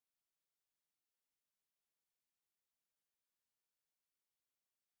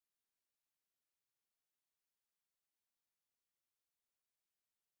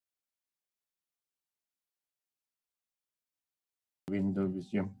window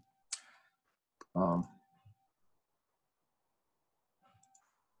with you.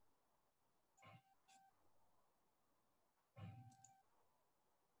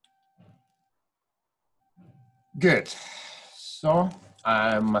 Good. So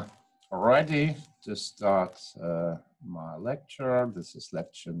I'm ready to start my lecture. This is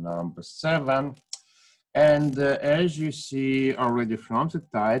lecture number 7. And as you see already from the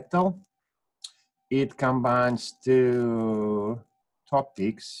title, it combines 2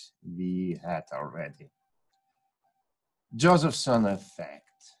 topics we had already. Josephson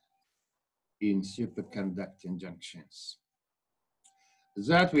effect in superconducting junctions.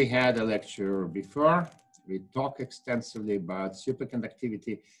 That we had a lecture before. We talked extensively about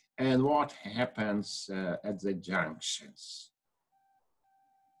superconductivity and what happens at the junctions.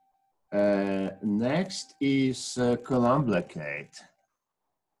 Next is Coulomb blockade.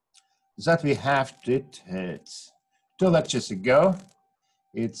 That we have did 2 lectures ago.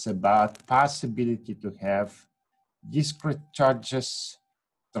 It's about possibility to have discrete charges,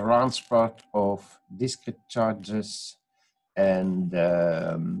 transport of discrete charges, and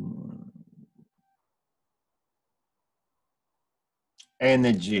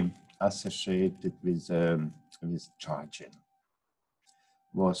energy associated with charging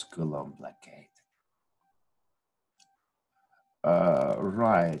was Coulomb blockade.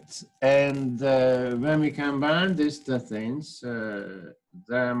 Right, and when we combine these 2 things,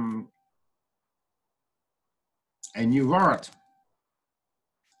 then a new world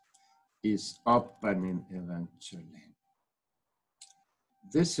is opening eventually.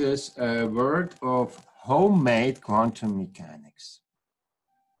 This is a world of homemade quantum mechanics.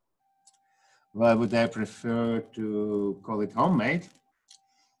 Why would I prefer to call it homemade?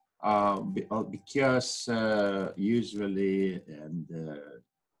 Because usually, and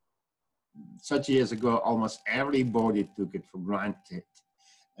 30 years ago, almost everybody took it for granted.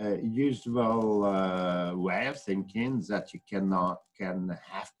 Usual way of thinking that you can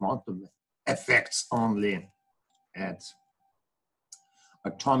have quantum effects only at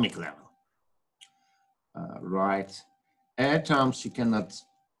atomic level, right? Atoms you cannot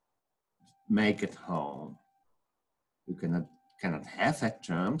make at home. You cannot have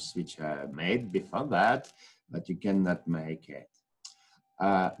atoms which are made before that, but you cannot make it.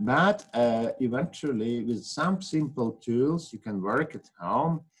 But eventually, with some simple tools, you can work at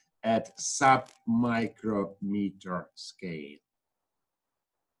home at sub-micrometer scale.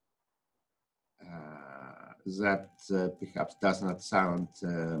 That perhaps does not sound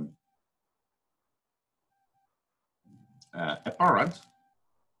apparent,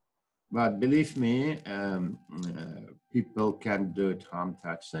 but believe me, people can do it home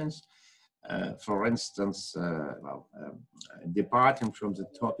touch things. For instance, departing from the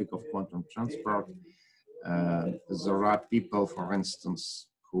topic of quantum transport, there are people, for instance,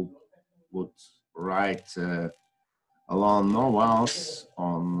 who would write long novels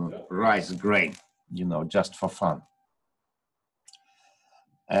on rice grain, you know, just for fun.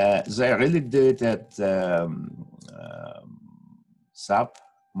 They really do it at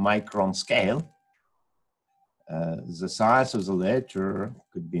sub-micron scale. The size of the letter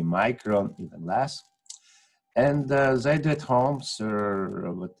could be micron, even less. And they do at homes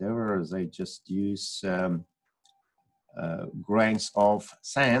or whatever, they just use grains of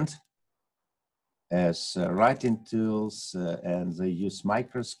sand as writing tools, and they use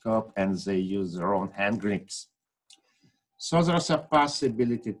microscope, and they use their own hand grips. So there's a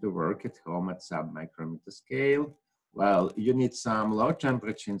possibility to work at home at sub-micrometer scale. Well, you need some low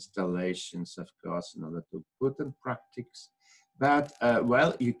temperature installations, of course, in order to put in practice. But,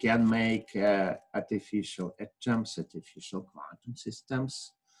 well, you can make artificial atoms, artificial quantum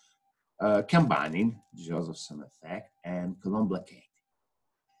systems, combining Josephson effect and Coulomb blockade,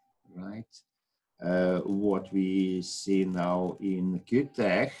 right? What we see now in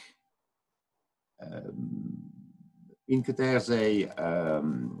QTech, they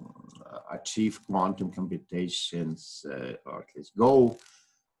achieve quantum computations, or at least go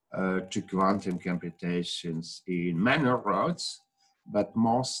to quantum computations in manual roads, but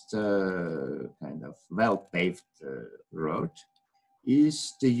most kind of well-paved road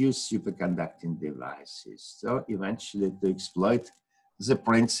is to use superconducting devices. So eventually to exploit the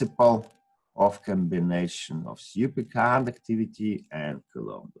principle of combination of superconductivity and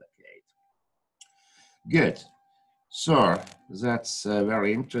Coulomb blockade. Good. So that's a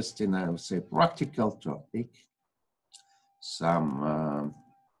very interesting, I would say, practical topic. Some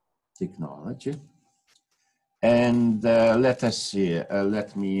technology. And let us see,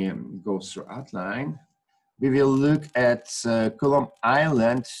 let me go through outline. We will look at Coulomb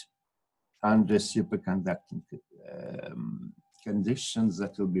Island under superconducting conditions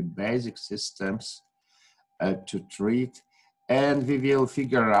that will be basic systems to treat. And we will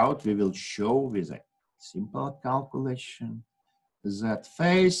figure out, we will show with a simple calculation that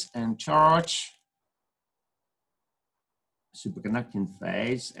phase and charge, superconducting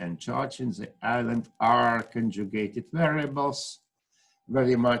phase and charge in the island are conjugated variables,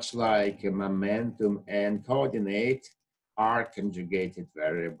 very much like momentum and coordinate are conjugated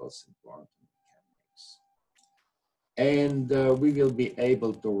variables in quantum mechanics. And we will be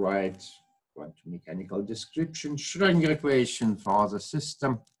able to write quantum mechanical description, Schrödinger equation for the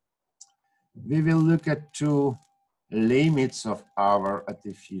system. We will look at two limits of our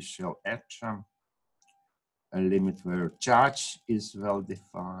artificial atom, a limit where charge is well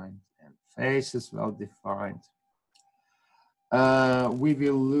defined and phase is well defined. We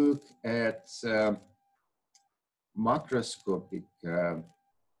will look at macroscopic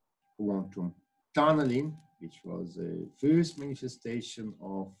quantum tunneling, which was the first manifestation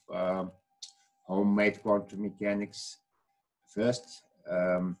of homemade quantum mechanics, first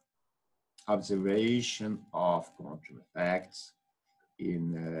observation of quantum effects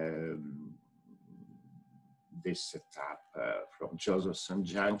in this setup from Josephson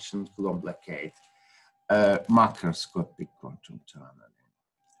junction, Coulomb blockade, macroscopic quantum tunneling.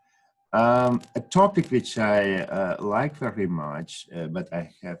 A topic which I like very much, but I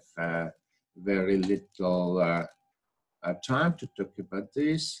have very little time to talk about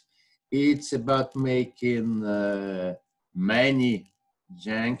this. It's about making many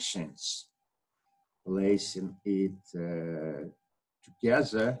junctions, placing it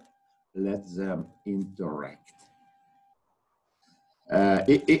together, let them interact.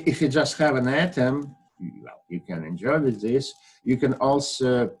 If you just have an atom, well, you can enjoy with this. You can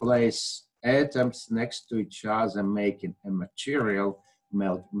also place atoms next to each other, making a material,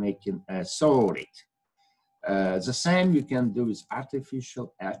 making a solid. The same you can do with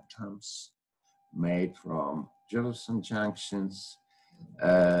artificial atoms made from Josephson junctions.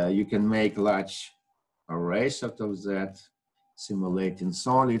 You can make large arrays out of that, simulating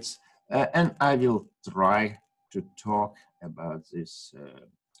solids. And I will try to talk about this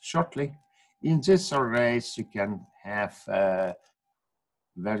shortly. In this arrays, you can have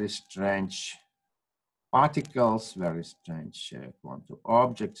very strange particles, very strange quantum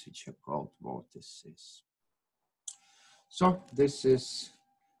objects, which are called vortices. So this is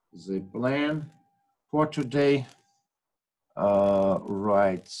the plan for today.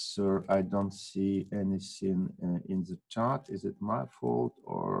 Right, sir, I don't see anything in the chart. Is it my fault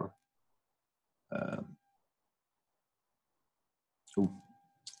or? Oh,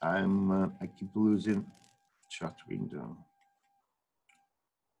 I keep losing chat window.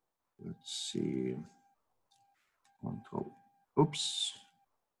 Let's see. Control. Oops.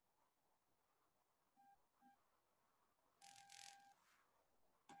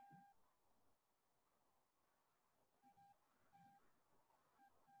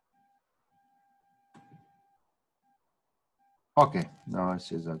 Okay, now I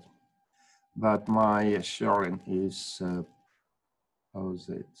see that. But my sharing is how's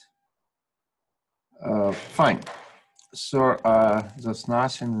it? Fine. So there's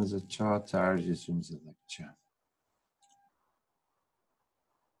nothing in the chart. I resume the lecture.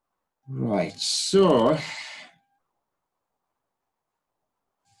 Right. So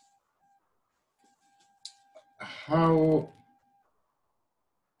how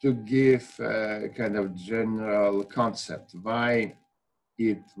to give a kind of general concept why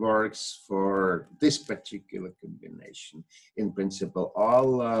it works for this particular combination. In principle,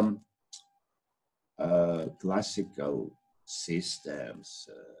 all classical systems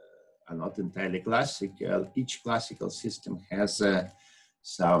are not entirely classical. Each classical system has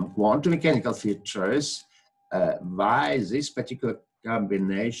some quantum mechanical features. Why this particular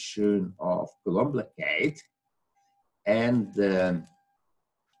combination of Coulomb blockade and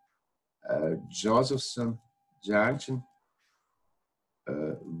Josephson junction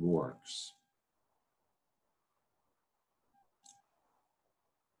works.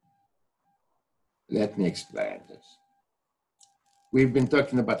 Let me explain this. We've been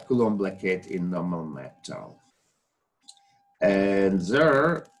talking about Coulomb blockade in normal metal. And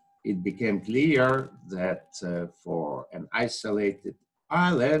there it became clear that for an isolated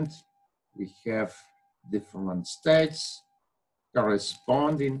island, we have different states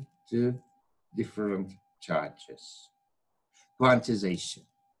corresponding to different charges. Quantization.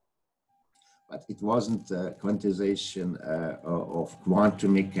 But it wasn't a quantization of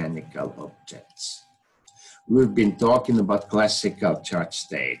quantum mechanical objects. We've been talking about classical charge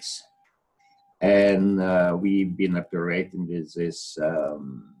states. And we've been operating with these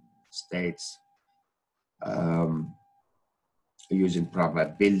states using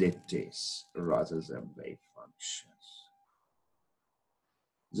probabilities rather than wave functions.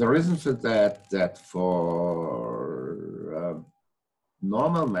 The reason for that for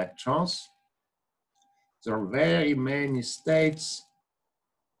normal metrons, there are very many states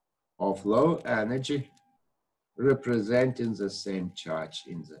of low energy representing the same charge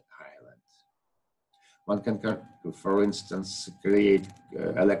in the island. One can, for instance, create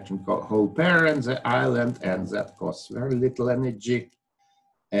electron hole pair in the island, and that costs very little energy,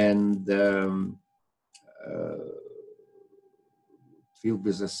 and will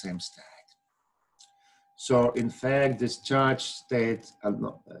be the same state. So in fact, this charge state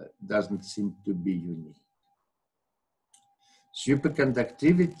doesn't seem to be unique.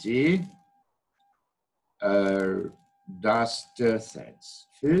 Superconductivity does two things.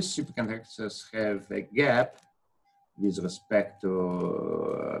 First, superconductors have a gap with respect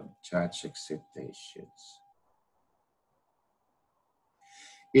to charge excitations.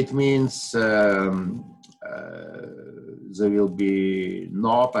 It means there will be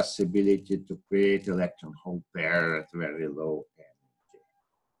no possibility to create electron hole pair at very low energy.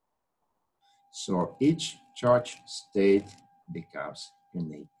 So each charge state becomes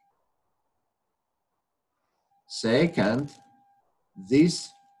unique. Second,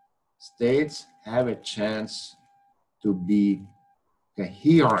 these states have a chance to be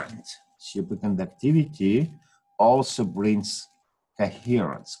coherent. Superconductivity also brings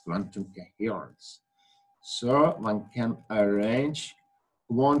coherence, quantum coherence. So one can arrange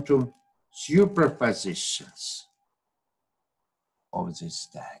quantum superpositions of these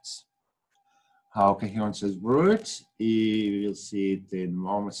states. How coherence is brought, you will see it in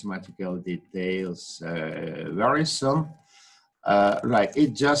more mathematical details very soon. Right,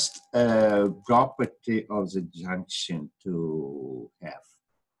 it's just a property of the junction to have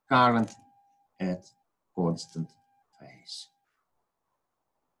current at constant phase.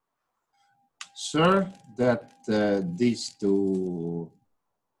 So that these two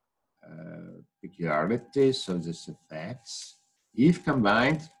peculiarities of these effects, if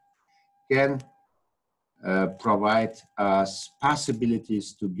combined, can provide us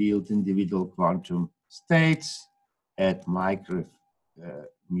possibilities to build individual quantum states at micrometer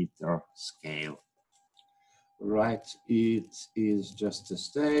scale. Right, it is just a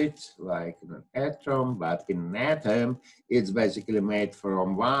state like an atom, but in an atom, it's basically made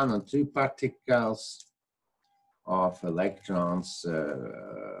from 1 or 2 particles of electrons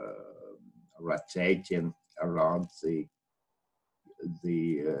rotating around the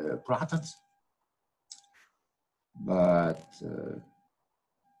protons. But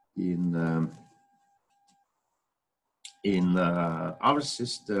in our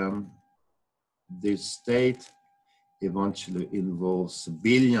system, this state eventually involves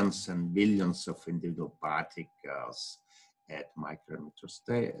billions and billions of individual particles at micrometer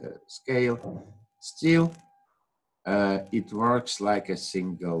scale. Still, it works like a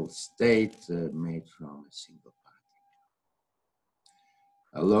single state made from a single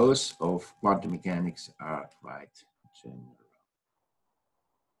particle. Laws of quantum mechanics are quite general.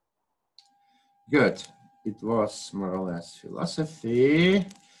 Good. It was more or less philosophy.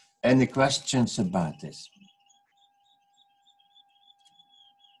 Any questions about this?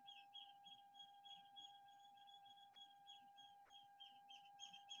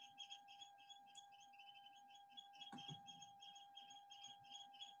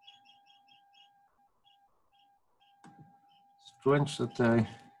 Strange that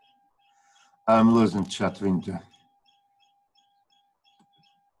I'm losing chat window.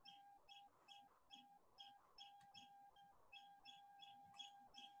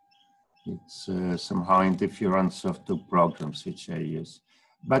 It's somehow interference of 2 programs which I use.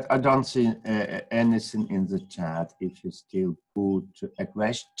 But I don't see anything in the chat. If you still put a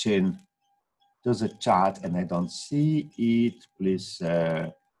question to the chat and I don't see it, please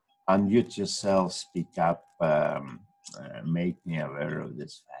unmute yourself, speak up, make me aware of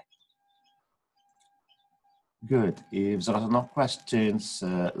this fact. Good. If there are no questions,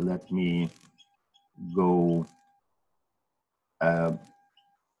 let me go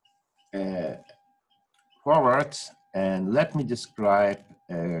forward and let me describe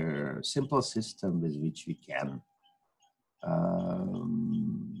a simple system with which we can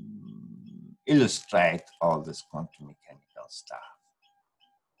illustrate all this quantum mechanical stuff.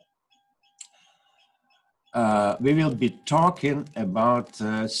 We will be talking about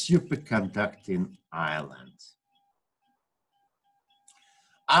superconducting islands.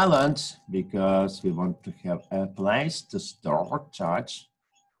 Islands because we want to have a place to store charge.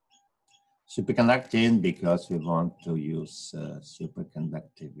 Superconducting because we want to use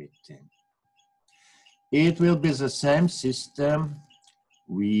superconductivity. It will be the same system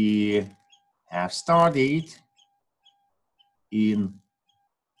we have studied in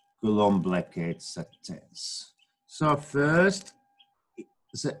Coulomb blockade settings. So first,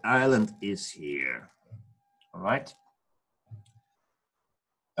 the island is here, all right?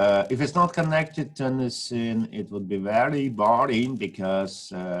 If it's not connected to anything, it would be very boring because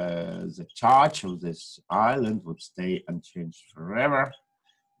the charge of this island would stay unchanged forever.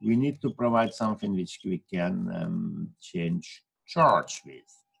 We need to provide something which we can change charge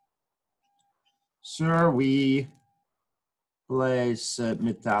with. So we place a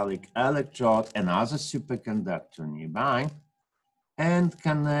metallic electrode, another superconductor nearby, and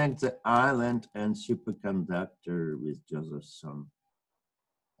connect the island and superconductor with Josephson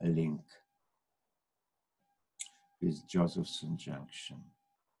link, with Josephson junction.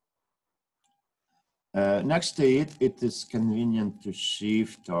 Next to it, it is convenient to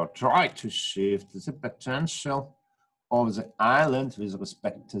shift or try to shift the potential of the island with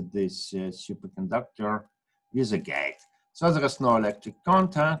respect to this superconductor with a gate. So there is no electric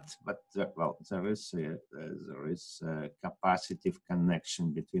contact, but well, there is a capacitive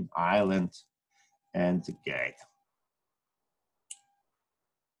connection between island and the gate.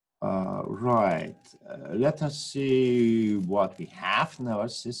 Right, let us see what we have in our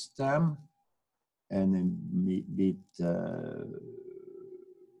system, and in a bit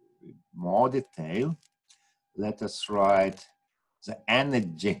more detail. Let us write the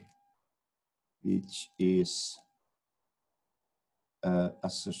energy which is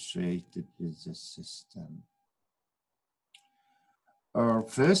associated with the system.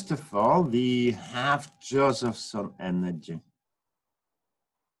 First of all, we have Josephson energy.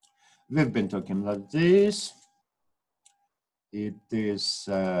 We've been talking about this. It is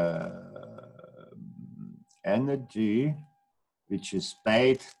energy which is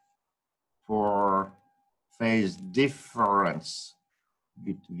paid for phase difference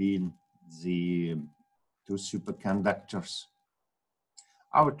between the two superconductors.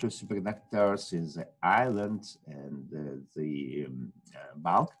 Our two superconductors is the island and the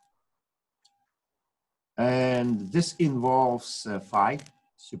bulk. And this involves phi,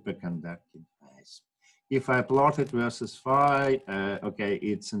 superconducting phase. If I plot it versus phi, okay,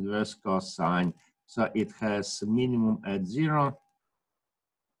 it's inverse cosine. So it has minimum at 0.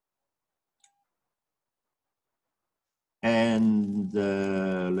 And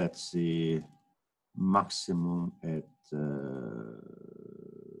let's see, maximum at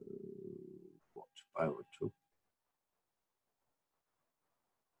what, pi over 2.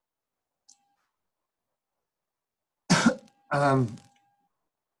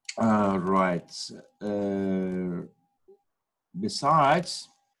 Right. Besides,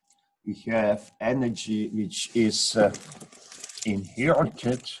 we have energy which is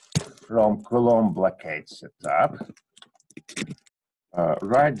inherited from Coulomb blockade setup.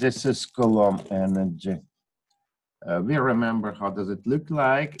 Right, this is Coulomb energy. We remember how does it look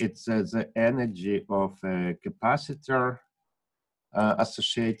like. It's the energy of a capacitor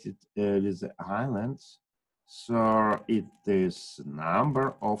associated with the islands. So it is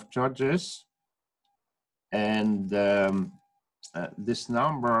number of charges, and this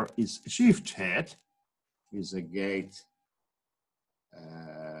number is shifted with a gate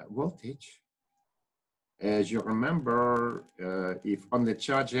voltage. As you remember, if only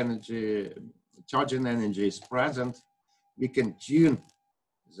charging energy is present, we can tune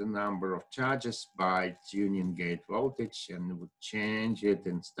the number of charges by tuning gate voltage, and would change it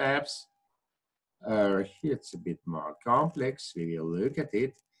in steps. Here it's a bit more complex. We will look at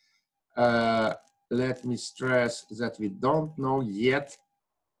it. Let me stress that we don't know yet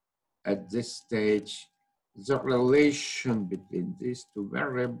at this stage the relation between these two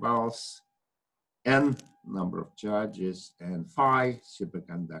variables, n, number of charges, and phi,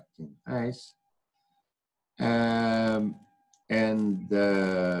 superconducting phase.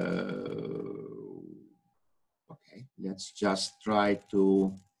 Okay, let's just try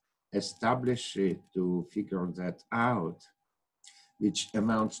to establish it, to figure that out, which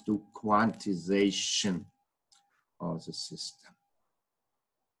amounts to quantization of the system.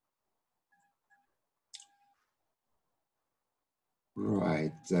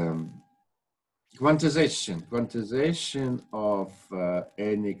 Right. Quantization of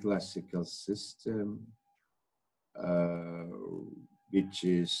any classical system, which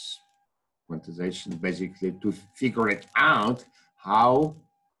is quantization basically to figure it out how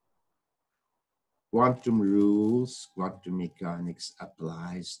quantum rules, quantum mechanics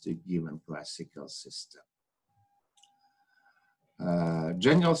applies to given classical system.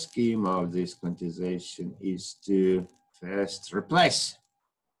 General scheme of this quantization is to first replace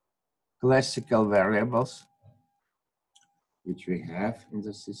classical variables which we have in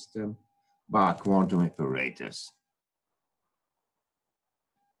the system, but quantum operators.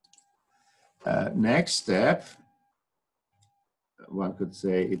 Next step, one could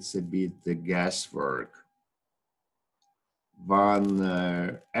say it's a bit the guesswork.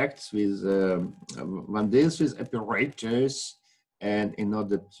 One acts with, one deals with operators, and in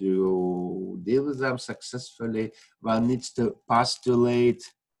order to deal with them successfully, one needs to postulate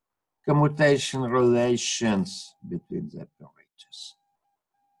commutation relations between the operators.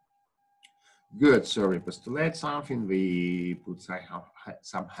 Good, so we postulate something, we put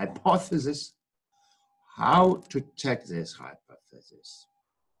some hypothesis. How to check this hypothesis?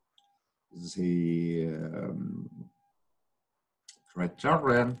 The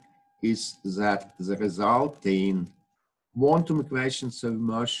criterion is that the resulting quantum equations of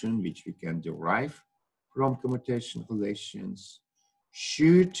motion, which we can derive from commutation relations,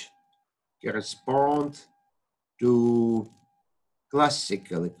 should correspond to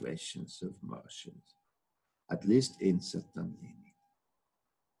classical equations of motion, at least in certain limit.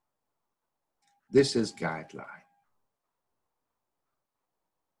 This is guideline.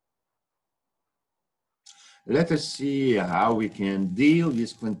 Let us see how we can deal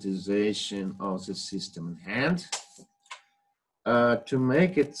with quantization of the system in hand. To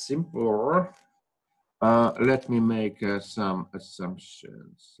make it simpler, let me make some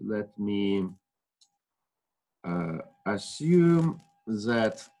assumptions. Let me assume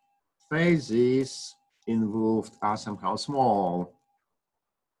that phases involved are somehow small.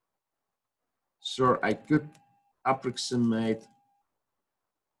 So I could approximate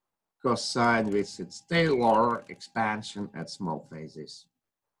cosine with its Taylor expansion at small phases.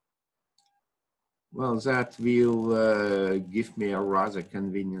 Well, that will give me a rather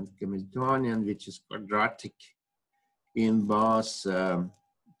convenient Hamiltonian, which is quadratic in both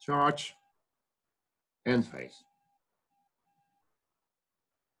charge and phase.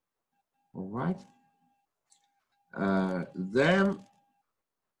 All right. Then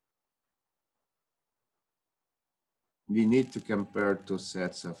we need to compare two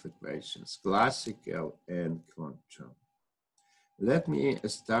sets of equations, classical and quantum. Let me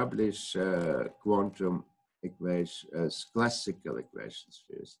establish quantum equations, classical equations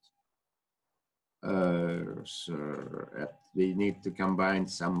first. We need to combine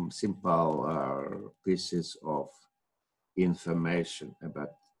some simple pieces of information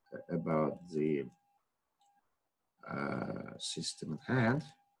about the system at hand.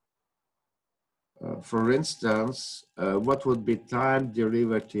 For instance, what would be time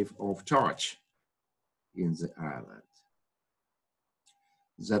derivative of charge in the island?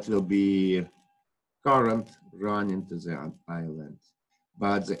 That will be current running to the island.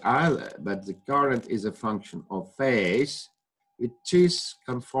 But the current is a function of phase, which is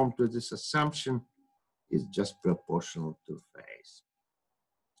conform to this assumption, is just proportional to phase.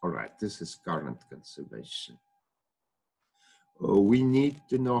 All right, this is current conservation. We need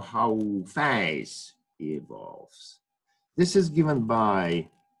to know how phase evolves. This is given by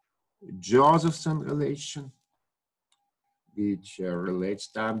Josephson relation, which relates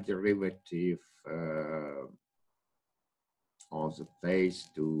time derivative of the phase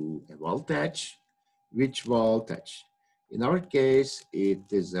to a voltage. Which voltage? In our case,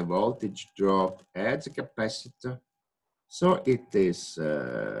 it is a voltage drop at the capacitor. So it is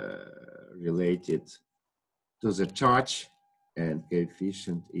related to the charge, and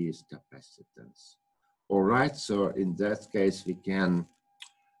coefficient is capacitance. All right, so in that case, we can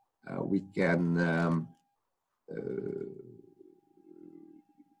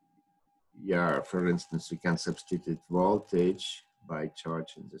yeah, for instance, we can substitute voltage by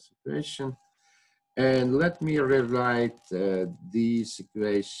charge in this equation. And let me rewrite these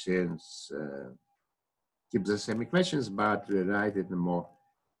equations, keep the same equations, but rewrite it in more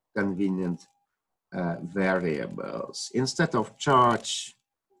convenient variables. Instead of charge,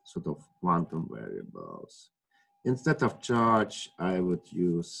 sort of quantum variables. Instead of charge, I would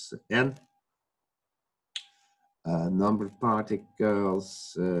use n, number of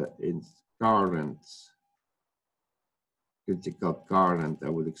particles in current, critical current, I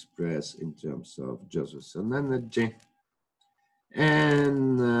would express in terms of Josephson energy,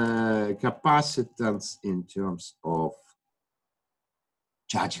 and capacitance in terms of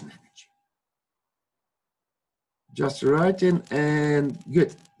charging energy. Just writing, and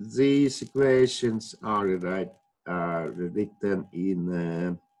good. These equations are written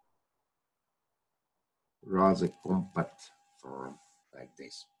in rather compact form like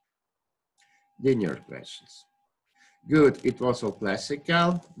this. Linear equations. Good, it was all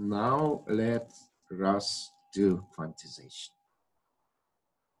classical. Now let's rush to quantization.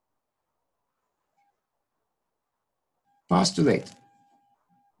 Postulate.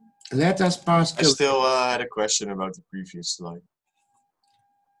 Let us postulate. I still had a question about the previous slide.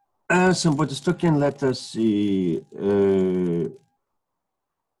 Somebody's talking. Let us see.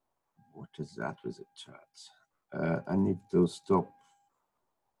 What is that with the chat? I need to stop.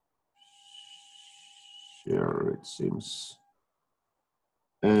 Share, it seems.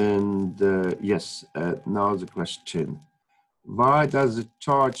 And yes, now the question. Why does the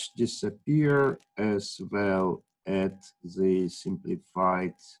charge disappear as well at the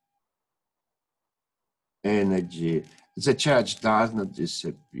simplified energy? The charge does not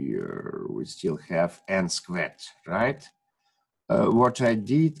disappear. We still have n squared, right? What I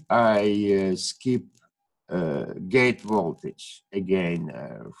did, I skip gate voltage again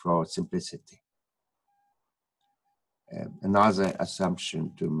for simplicity. Another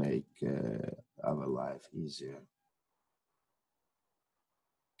assumption to make our life easier.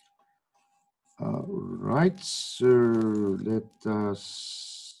 Right, so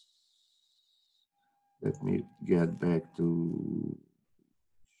let me get back to,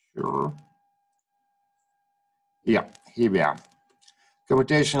 sure. Yeah, here we are.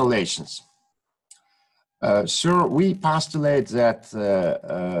 Computational relations. So we postulate that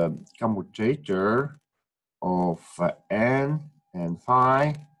commutator of n and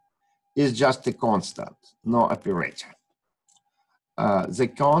phi is just a constant, no operator. The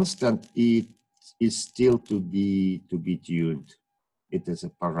constant is still to be tuned. It is a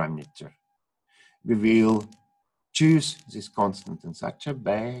parameter. We will choose this constant in such a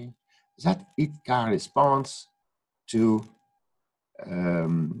way that it corresponds to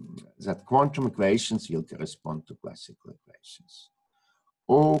that quantum equations will correspond to classical equations.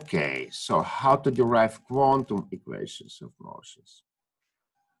 Okay, so how to derive quantum equations of motions?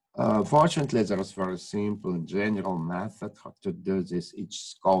 Fortunately, there is a very simple and general method how to do this.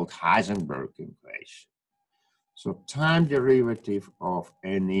 It's called Heisenberg equation. So time derivative of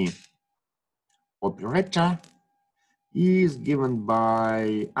any operator is given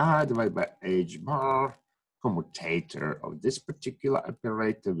by I divided by h bar, commutator of this particular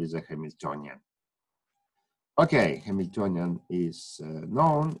operator with a Hamiltonian. Okay, Hamiltonian is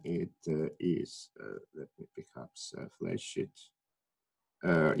known. It is, let me perhaps flash it.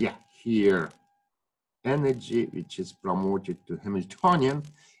 Yeah, here, energy which is promoted to Hamiltonian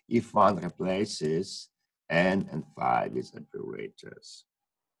if one replaces n and phi with operators.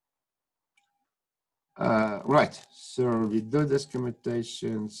 Right, so we do these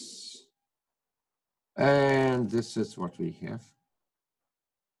commutations, and this is what we have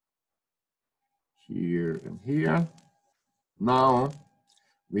here and here. Now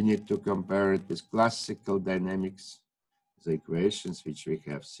we need to compare it with classical dynamics, the equations which we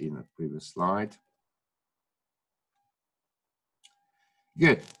have seen at previous slide.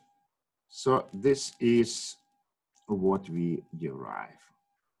 Good. So this is what we derive.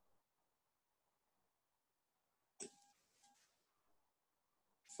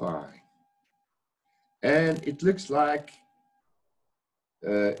 Fine. And it looks like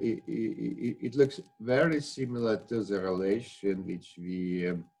it looks very similar to the relation which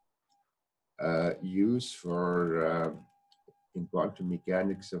we use for in quantum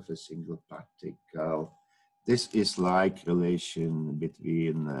mechanics of a single particle. This is like relation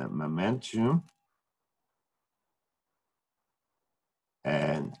between momentum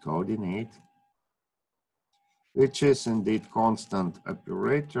and coordinate, which is indeed constant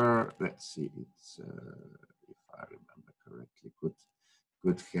operator. Let's see, it's if I remember correctly,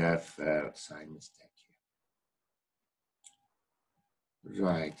 could have a sign mistake here.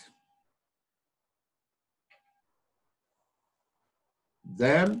 Right.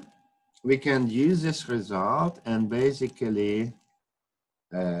 Then we can use this result and basically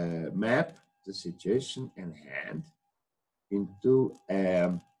map the situation in hand into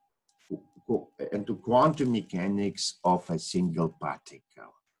quantum mechanics of a single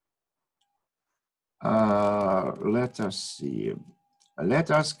particle. Let us see.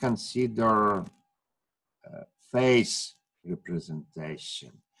 Let us consider phase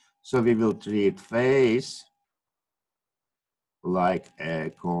representation. So we will treat phase like a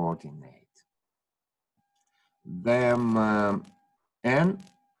coordinate. Then n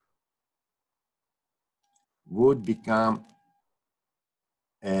would become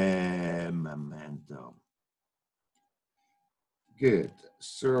a momentum. Good.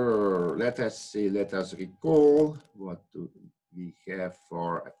 So let us see, let us recall what we have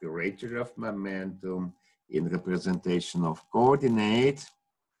for operator of momentum in representation of coordinate.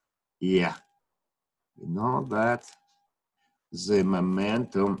 Yeah, we know that the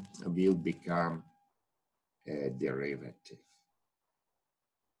momentum will become a derivative.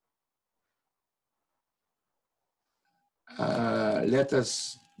 Let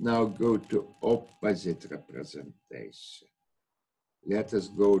us now go to opposite representation. Let us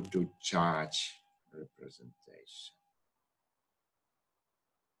go to charge representation.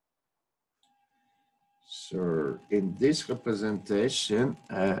 So in this representation,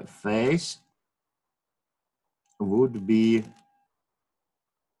 phase would be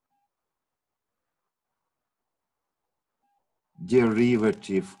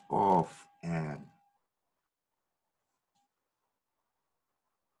derivative of n.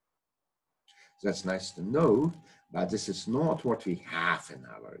 That's nice to know, but this is not what we have in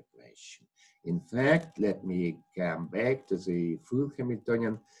our equation. In fact, let me come back to the full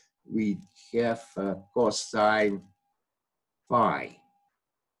Hamiltonian. We have cosine phi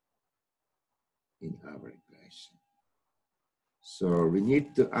in our equation. So we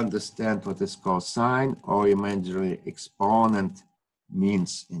need to understand what is cosine or imaginary exponent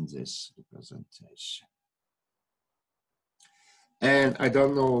means in this representation. And I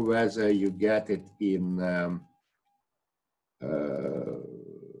don't know whether you get it in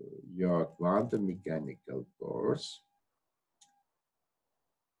your quantum mechanical course.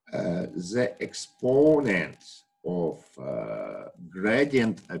 The exponent of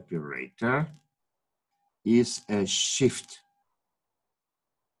gradient operator is a shift.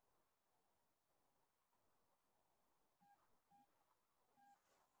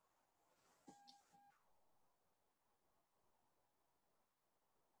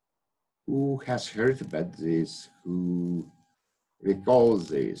 Who has heard about this? Who recalls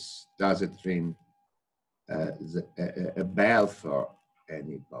this? Does it ring a bell for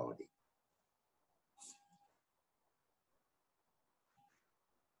anybody?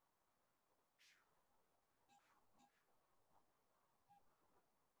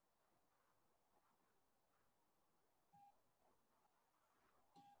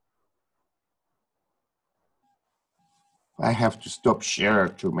 I have to stop share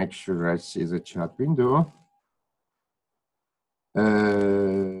to make sure I see the chat window.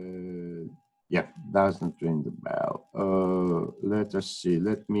 Yeah, doesn't ring the bell. Let us see.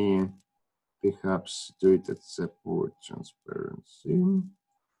 Let me perhaps do it at support transparency.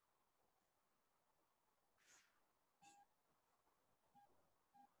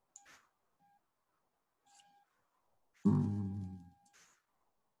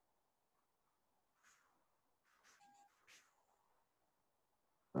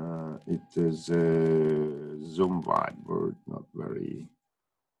 It is a Zoom whiteboard, not very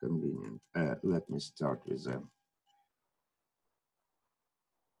convenient. Let me start with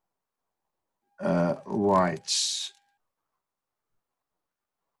a white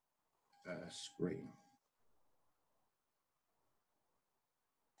screen.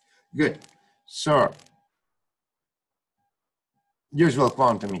 Good. So, usual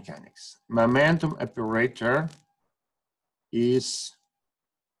quantum mechanics. Momentum operator is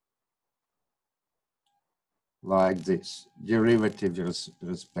like this, derivative with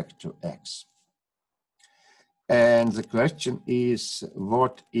respect to x. And the question is,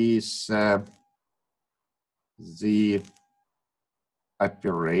 what is the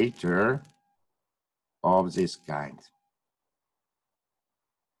operator of this kind?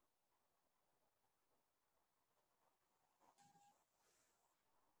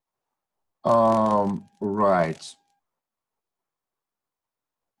 Right.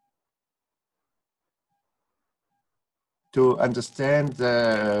 To understand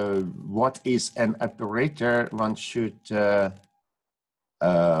what is an operator, one should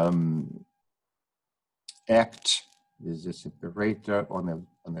act with this operator on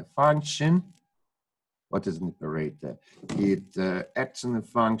a function. What is an operator? It acts on a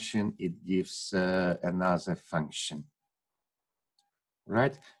function, it gives another function.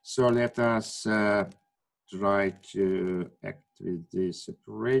 Right? So let us try to act with this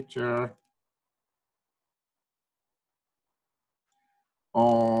operator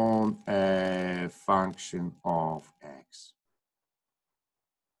on a function of x.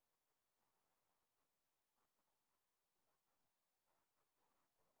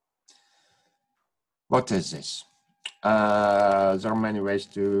 What is this? There are many ways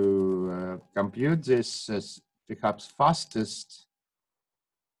to compute this. Perhaps fastest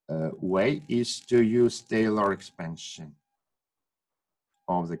way is to use Taylor expansion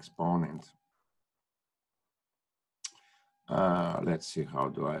of the exponent. Let's see, how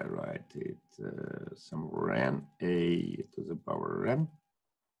do I write it? Somewhere n, a to the power n,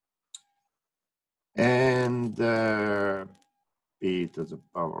 and p to the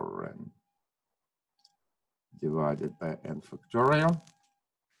power n divided by n factorial.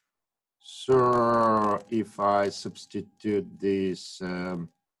 So if I substitute this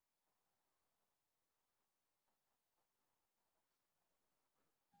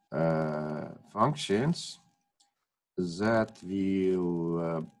functions that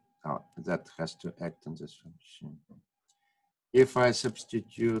will that has to act on this function. If I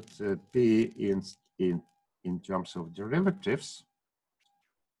substitute p in terms of derivatives,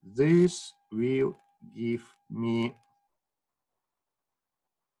 this will give me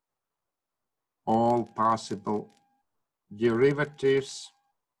all possible derivatives,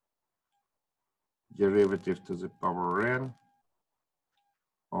 derivative to the power n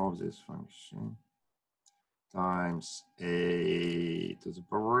of this function times a to the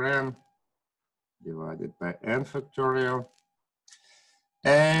power n divided by n factorial.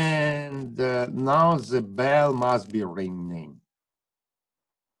 And now the bell must be renamed,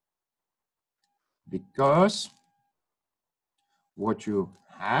 because what you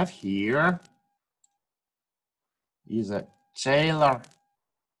have here is a Taylor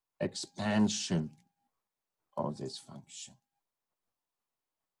expansion of this function.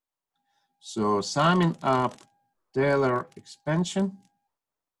 So summing up Taylor expansion,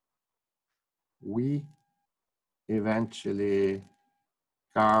 we eventually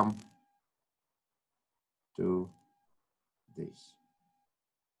come to this.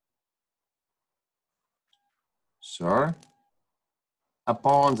 So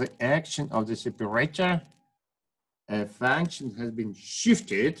upon the action of this operator, a function has been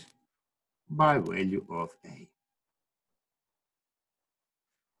shifted by value of a.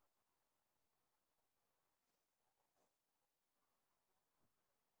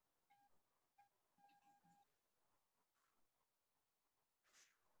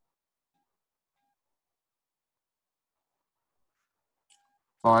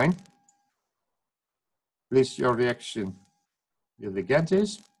 Fine. Please, your reaction. Will we get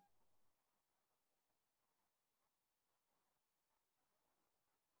this?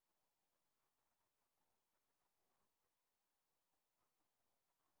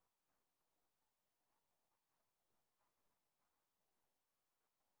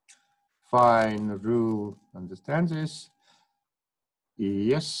 Fine, rule, understand this?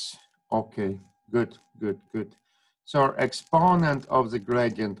 Yes, okay, good, good, good. So exponent of the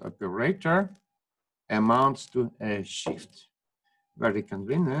gradient operator amounts to a shift. Very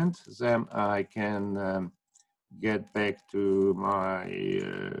convenient. Then I can get back to my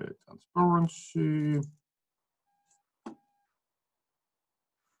transparency.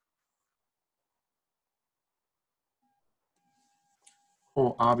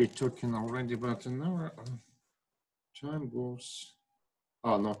 Oh, are we talking already about an hour? Time goes,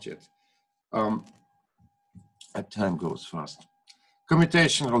 oh, not yet. Time goes fast.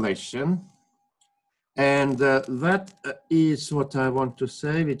 Commutation relation. And that is what I want to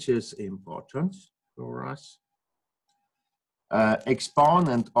say, which is important for us.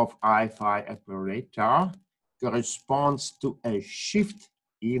 Exponent of I-phi operator corresponds to a shift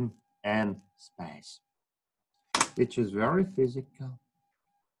in n space, which is very physical,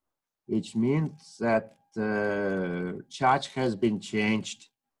 which means that charge has been changed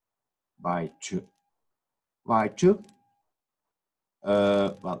by 2. Why 2?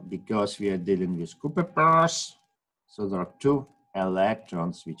 Well, because we are dealing with Cooper pairs, so there are 2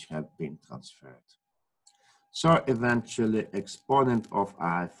 electrons which have been transferred. So eventually, exponent of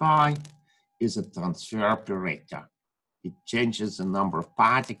I-phi is a transfer operator. It changes the number of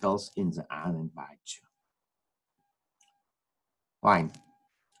particles in the ion by 2. Fine.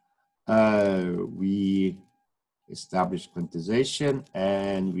 We establish quantization,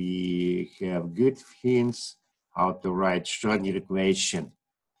 and we have good hints how to write Schrödinger equation.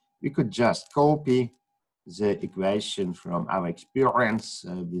 We could just copy the equation from our experience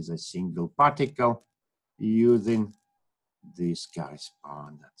with a single particle using this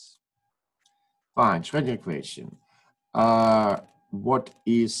correspondence. Fine, Schrödinger equation. What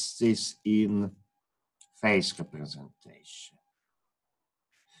is this in phase representation?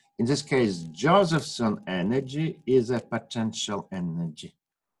 In this case, Josephson energy is a potential energy.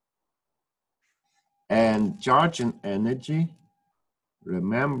 And charging energy,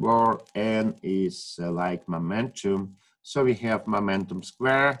 remember, N is like momentum. So we have momentum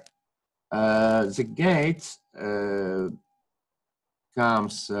square. The gate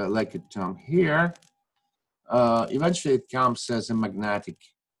comes like a term here. Eventually it comes as a magnetic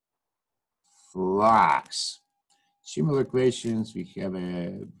flux. Similar equations we have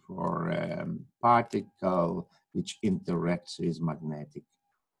for a particle which interacts with magnetic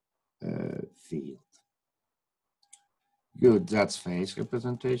field. Good, that's phase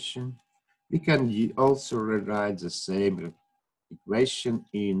representation. We can also rewrite the same equation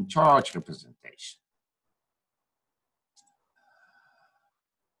in charge representation.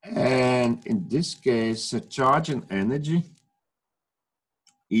 And in this case, charge and energy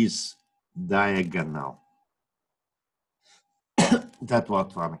is diagonal. That's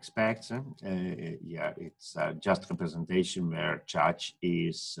what one expects. Yeah, it's just representation where charge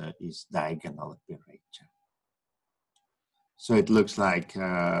is diagonal operator. So it looks like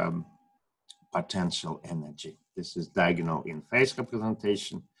potential energy. This is diagonal in phase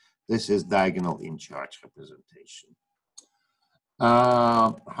representation. This is diagonal in charge representation.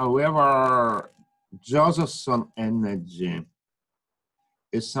 However, Josephson energy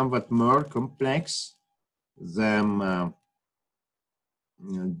is somewhat more complex than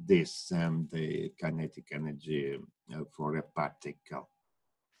the kinetic energy for a particle.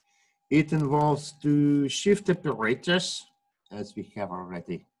 It involves two shift operators, as we have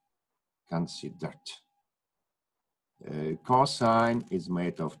already considered. Cosine is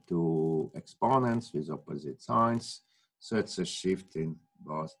made of two exponents with opposite signs, so it's a shift in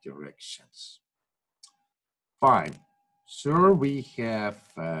both directions. Fine. So we have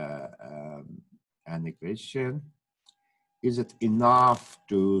an equation. Is it enough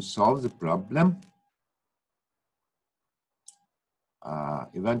to solve the problem?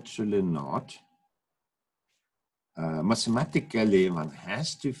 Eventually not. Mathematically, one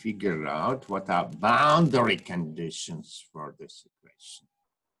has to figure out what are boundary conditions for this equation.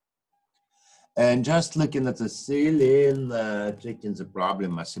 And just looking at the ceiling, taking the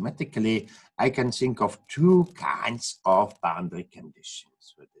problem mathematically, I can think of two kinds of boundary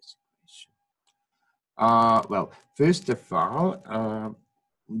conditions for this equation. Well, first of all,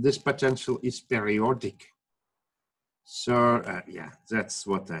 this potential is periodic. So yeah, that's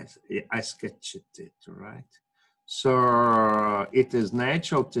what I sketched it, right? So it is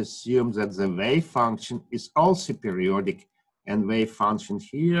natural to assume that the wave function is also periodic, and wave function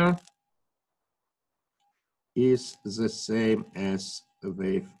here is the same as a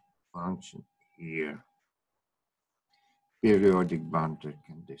wave function here. Periodic boundary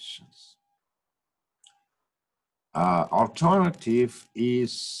conditions. Alternative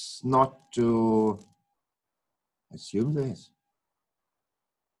is not to assume this.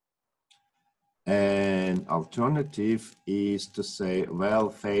 An alternative is to say, well,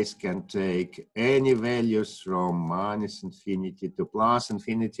 phase can take any values from minus infinity to plus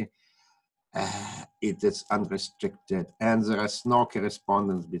infinity. It is unrestricted, and there is no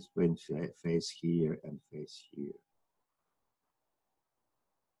correspondence between phase here and phase here.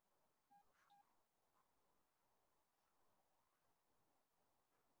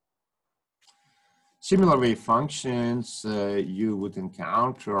 Similar wave functions, you would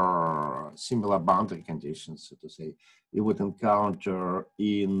encounter similar boundary conditions, so to say, you would encounter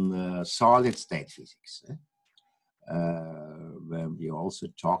in solid state physics. When we also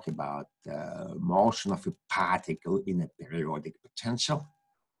talk about motion of a particle in a periodic potential.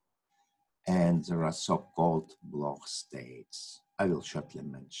 And there are so-called Bloch states. I will shortly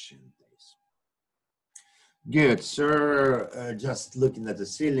mention this. Good, so just looking at the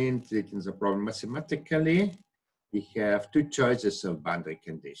ceiling, taking the problem mathematically, we have two choices of boundary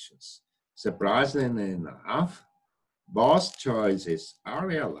conditions. Surprisingly enough, both choices are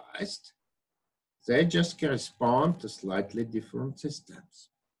realized. They just correspond to slightly different systems.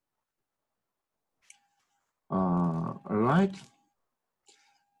 All right.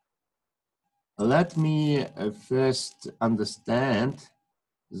 Let me first understand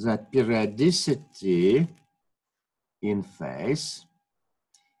that periodicity in phase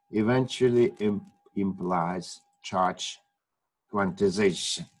eventually implies charge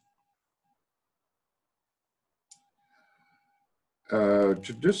quantization.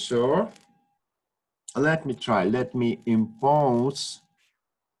 To do so, let me impose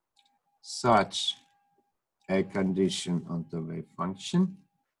such a condition on the wave function.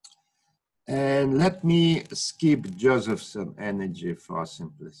 And let me skip Josephson energy for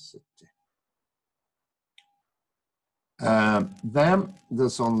simplicity. Then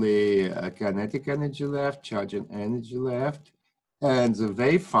there's only kinetic energy left, charge and energy left, and the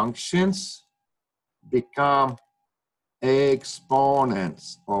wave functions become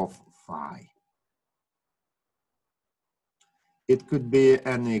exponents of phi. It could be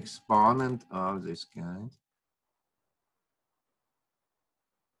an exponent of this kind.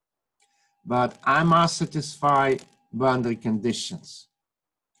 But I must satisfy boundary conditions.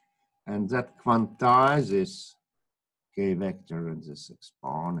 And that quantizes K vector in this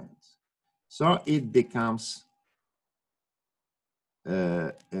exponent. So it becomes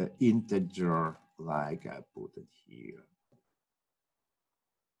integer like I put it here.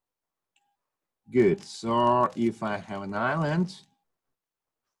 Good, so if I have an island,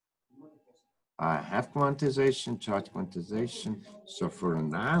 I have quantization, charge quantization. So for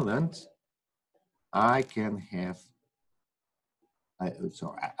an island, I can have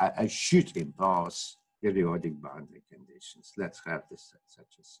I should impose periodic boundary conditions. Let's have this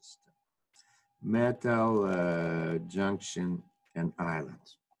such a system. Metal, junction, and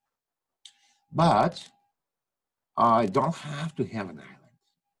island. But I don't have to have an island.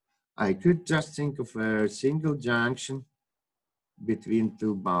 I could just think of a single junction between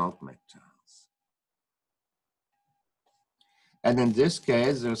two bound metals. And in this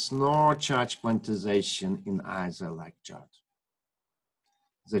case, there's no charge quantization in either like charge.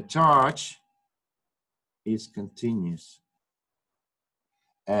 The charge is continuous.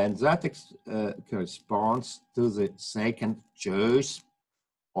 And that corresponds to the second choice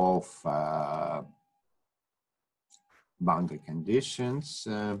of boundary conditions.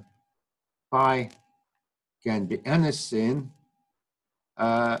 Phi can be anything.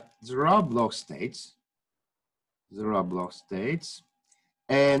 There are block states. There are block states.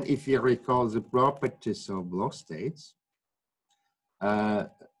 And if you recall the properties of block states,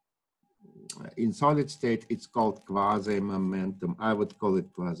 in solid state, it's called quasi-momentum. I would call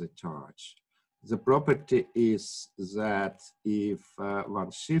it quasi-charge. The property is that if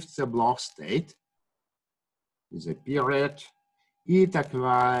one shifts a block state with a period, it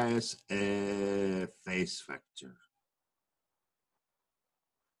acquires a phase factor.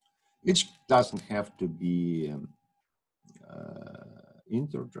 It doesn't have to be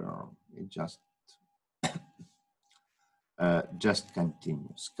integer. It just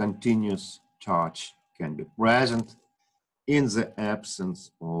continues. Continuous charge can be present in the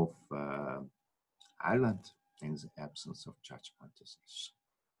absence of island, in the absence of charge quantization.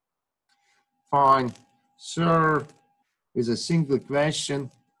 Fine. So, with a single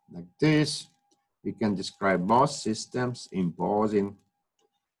question like this, we can describe both systems imposing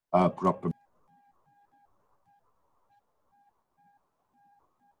a proper.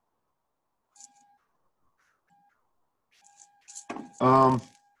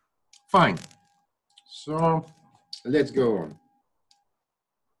 Fine. So let's go on.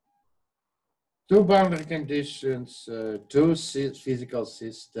 Two boundary conditions, two physical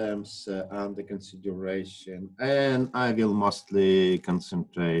systems under consideration, and I will mostly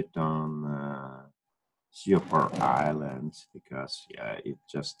concentrate on super islands because, yeah, it's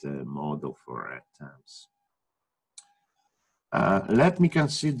just a model for atoms. Let me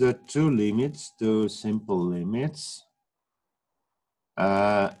consider two limits, two simple limits.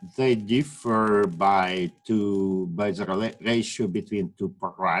 They differ by the ratio between two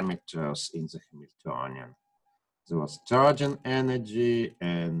parameters in the Hamiltonian. There was charge and energy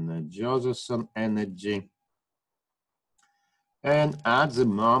and Josephson energy. And at the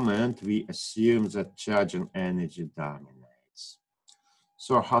moment, we assume that charge and energy dominates.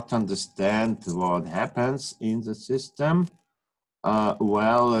 So how to understand what happens in the system?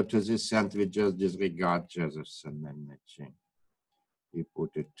 Well, to this end, we just disregard Josephson energy. We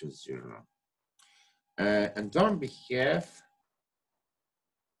put it to 0. And then we have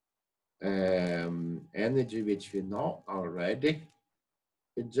energy which we know already.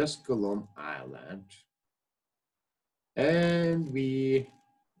 It's just Coulomb island. And we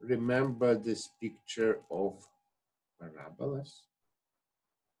remember this picture of parabolas.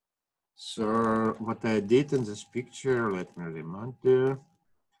 So what I did in this picture, let me remind you.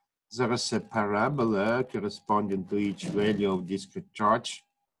 There is a parabola corresponding to each value of discrete charge.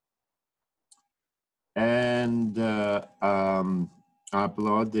 And I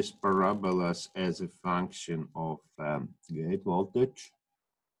plot these parabolas as a function of gate voltage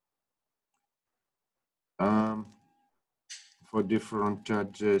for different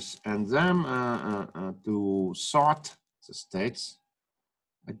charges. And then to sort the states,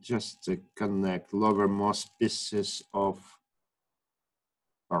 I just connect lowermost pieces of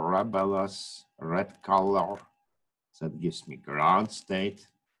parabolas, red color, that gives me ground state.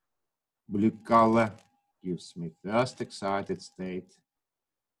 Blue color gives me first excited state.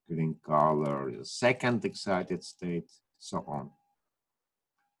 Green color is second excited state, so on.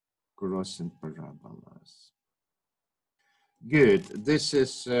 Crossing parabolas. Good. This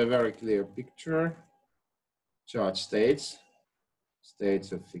is a very clear picture. Charge states,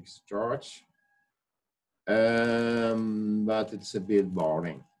 states of fixed charge. But it's a bit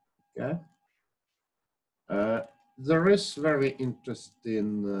boring. Okay. There is very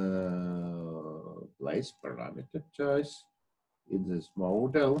interesting place parameter choice in this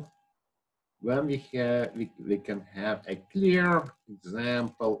model. When we can have a clear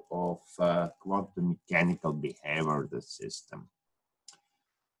example of quantum mechanical behavior of the system.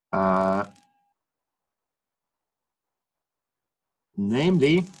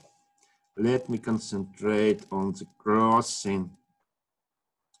 Namely, let me concentrate on the crossing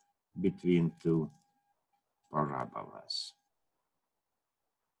between two parabolas.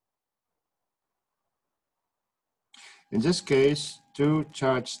 In this case, two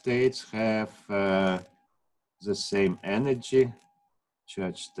charge states have the same energy,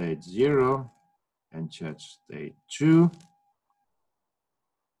 charge state 0 and charge state 2.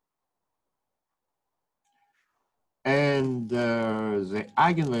 And the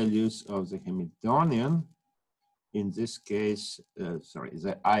eigenvalues of the Hamiltonian, in this case, the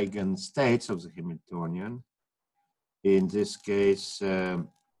eigenstates of the Hamiltonian, in this case,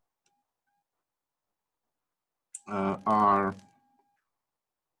 are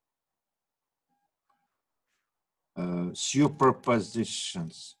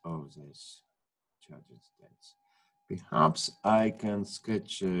superpositions of these charge states. Perhaps I can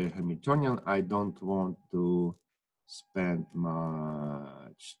sketch a Hamiltonian. I don't want to spend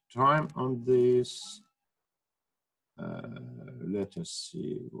much time on this. Let us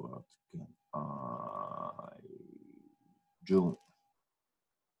see what can I do.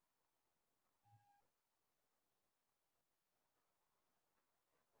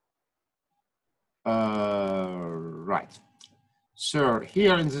 Right. So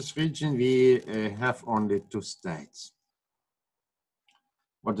here in this region, we have only two states.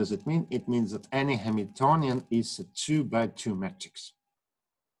 What does it mean? It means that any Hamiltonian is a 2x2 matrix.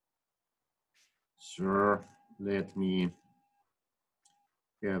 So let me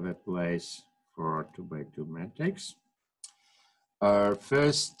have a place for 2x2 matrix.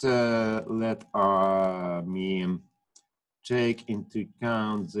 First, let me take into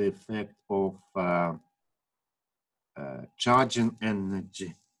account the effect of charging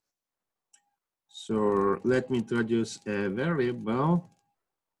energy. So let me introduce a variable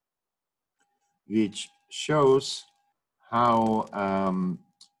which shows how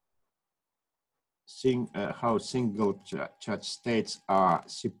single charge states are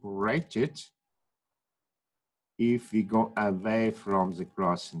separated if we go away from the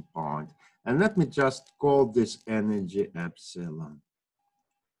crossing point. And let me just call this energy epsilon.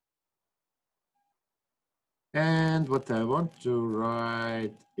 And what I want to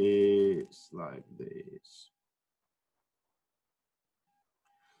write is like this.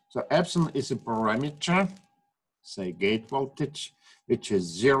 So epsilon is a parameter, say gate voltage, which is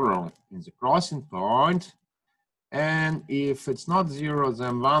 0 in the crossing point. And if it's not 0,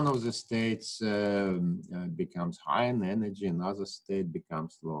 then one of the states becomes high in energy, another state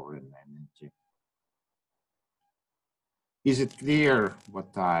becomes lower in energy. Is it clear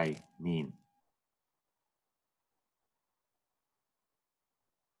what I mean?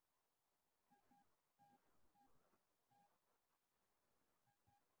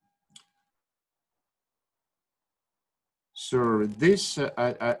 So this,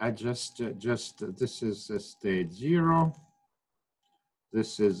 this is a state 0.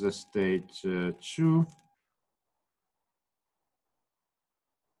 This is a state 2.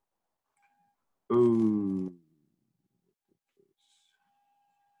 Ooh.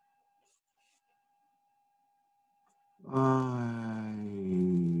 I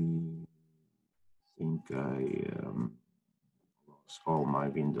think I lost all my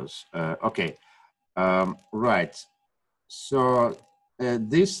windows. Okay, right. So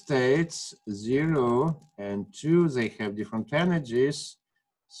these states 0 and 2, they have different energies.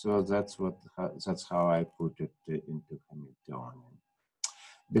 So that's how I put it into Hamiltonian.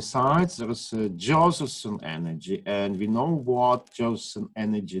 Besides, there is a Josephson energy, and we know what Josephson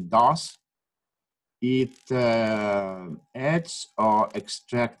energy does. It adds or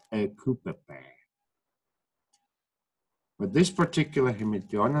extracts a Cooper pair. With this particular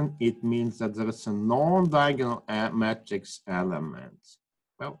Hamiltonian, it means that there is a non-diagonal matrix element.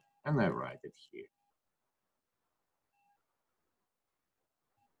 Well, and I write it here.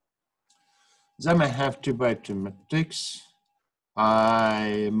 Then I have 2x2 matrix.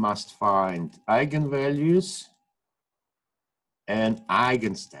 I must find eigenvalues and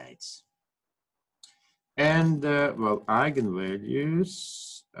eigenstates. And well,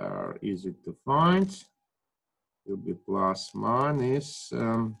 eigenvalues are easy to find. Will be plus minus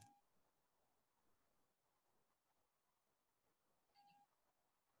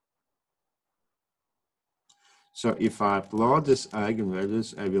so if I plot these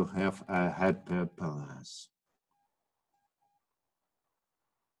eigenvalues, I will have a hyperplus.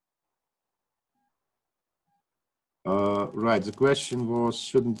 Right, the question was,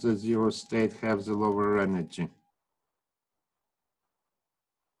 shouldn't the 0 state have the lower energy?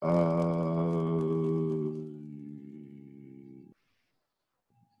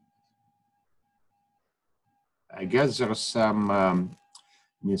 I guess there's some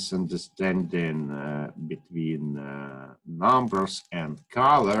misunderstanding between numbers and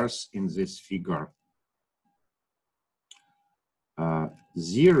colors in this figure.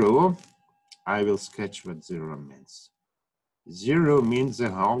 0, I will sketch what 0 means. 0 means the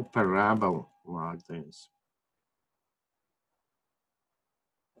whole parabola like this.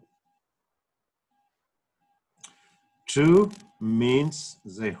 Two means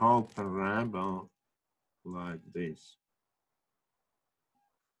the whole parabola like this.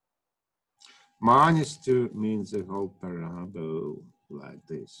 -2 means the whole parabola like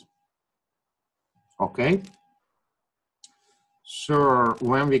this. Okay? So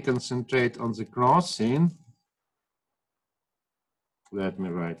when we concentrate on the crossing, let me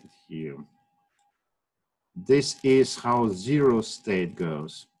write it here. This is how 0 state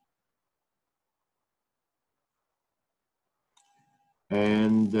goes.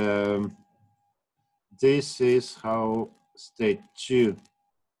 And this is how state 2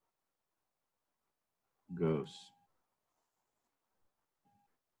 goes.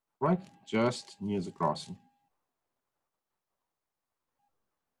 Right? Just near the crossing.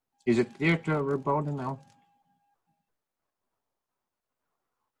 Is it clear to everybody now?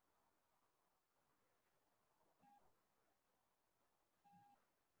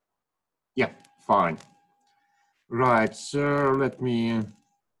 Yeah, fine. Right, so let me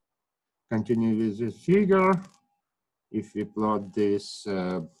continue with this figure. If we plot this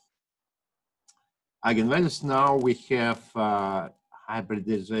eigenvalues now, we have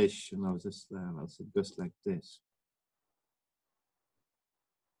hybridization of this level. So it goes like this.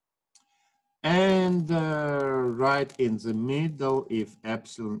 And right in the middle, if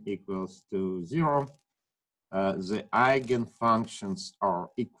epsilon equals to 0, the eigenfunctions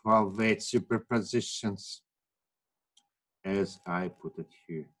are equal weight superpositions, as I put it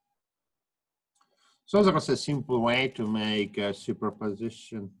here. So there is a simple way to make a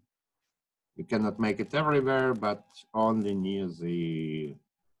superposition. You cannot make it everywhere, but only near the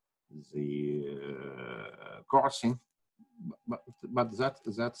crossing. But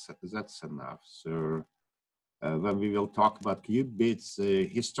that's enough. So when we will talk about qubits,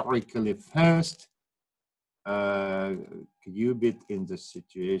 historically first qubit in the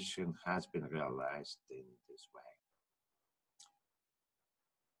situation has been realized in this way.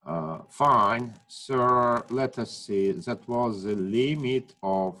 Fine, so let us see, that was the limit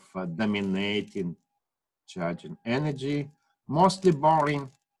of dominating charge and energy, mostly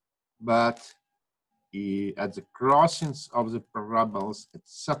boring, but at the crossings of the parabolas at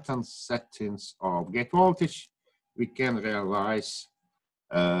certain settings of gate voltage, we can realize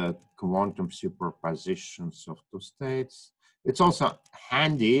quantum superpositions of two states. It's also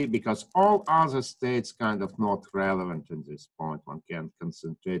handy because all other states kind of not relevant in this point. One can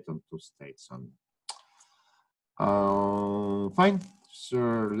concentrate on two states only. Fine,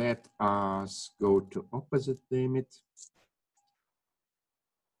 so let us go to opposite limit.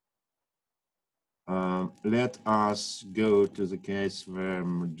 Let us go to the case where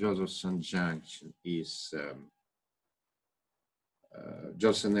Josephson junction is,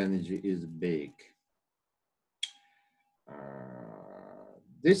 Josephson energy is big.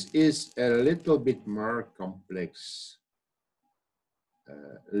 This is a little bit more complex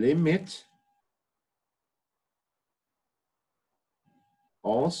limit.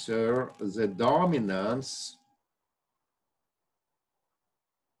 Also, the dominance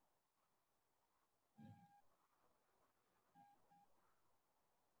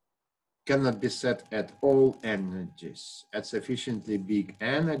cannot be set at all energies. At sufficiently big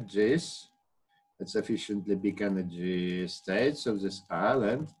energies, at sufficiently big energy states of this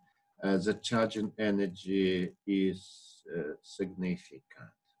island, the charging energy is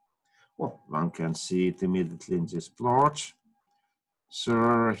significant. Well, one can see it immediately in this plot.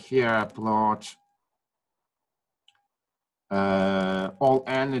 So here I plot all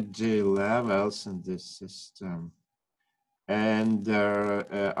energy levels in this system. And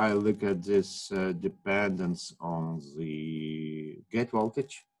I look at this dependence on the gate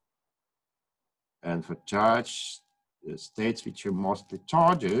voltage. And for charge states which are mostly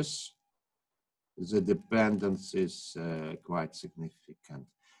charges, the dependence is quite significant.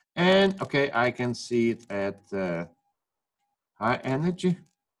 And okay, I can see it at high energy,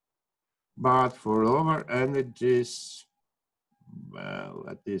 but for lower energies, well,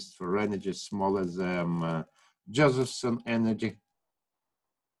 at least for energies smaller than Josephson energy,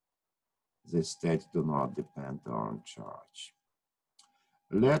 these states do not depend on charge.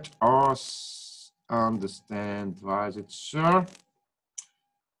 Let us understand why is it so.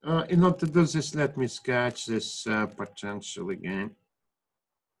 In order to do this, let me sketch this potential again.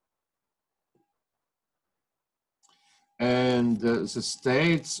 And the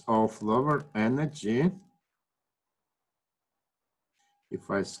states of lower energy, if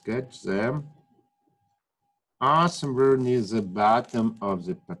I sketch them, are somewhere near the bottom of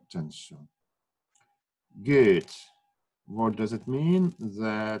the potential. Good. What does it mean?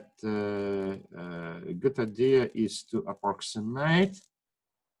 That a good idea is to approximate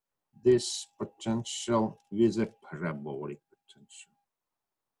this potential with a parabolic potential.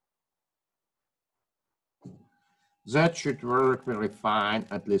 That should work very fine,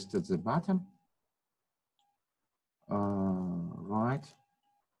 at least at the bottom. Right.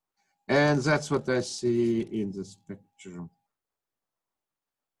 And that's what I see in the spectrum.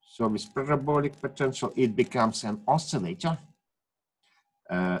 So with parabolic potential, it becomes an oscillator.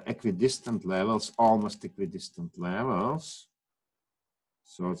 Equidistant levels, almost equidistant levels.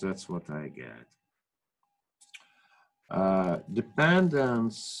 So that's what I get.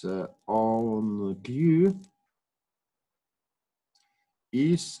 Dependence on Q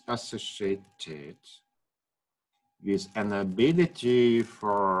is associated with an ability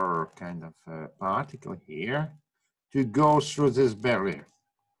for kind of a particle here to go through this barrier.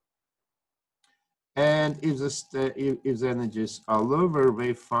 And if the energies are lower,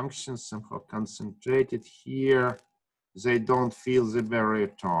 wave functions somehow concentrated here, they don't feel the barrier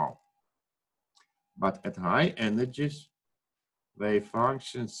at all. But at high energies, wave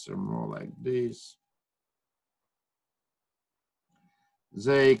functions are more like this.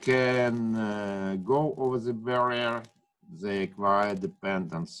 They can go over the barrier. They acquire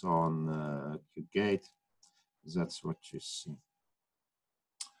dependence on Q gate. That's what you see.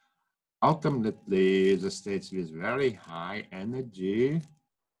 Ultimately, the states with very high energy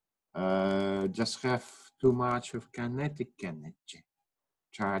just have too much of kinetic energy,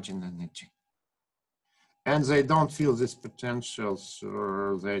 charging energy. And they don't feel this potential,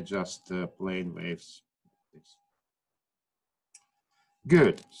 so they're just plane waves.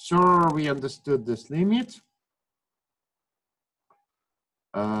 Good, so we understood this limit.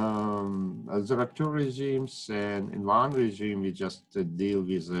 There are two regimes, and in one regime, we just deal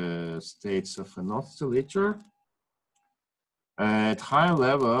with the states of an oscillator. At high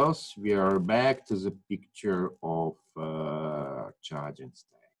levels, we are back to the picture of charging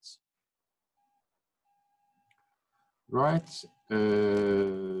states. Right,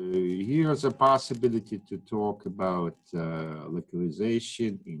 here's a possibility to talk about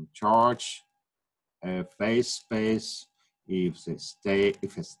localization in charge, phase space. If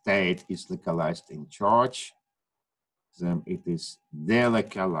a state is localized in charge, then it is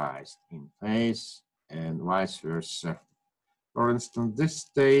delocalized in phase, and vice versa. For instance, this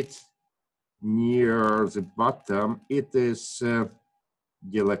state near the bottom, it is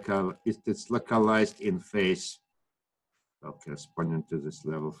localized in phase, corresponding to this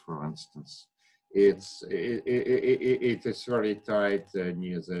level, for instance. It is very tight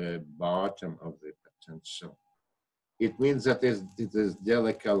near the bottom of the potential. It means that it is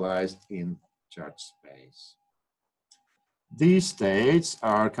delocalized in charge space. These states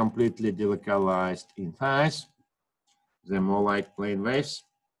are completely delocalized in phase. They're more like plane waves.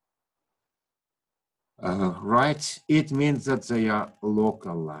 Right, it means that they are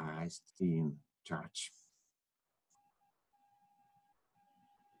localized in charge.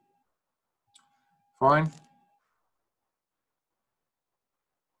 Fine.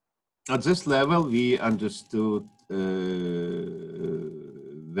 At this level, we understood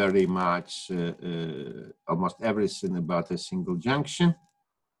very much almost everything about a single junction.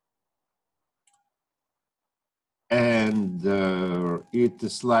 And it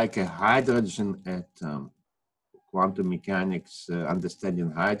is like a hydrogen atom. Quantum mechanics,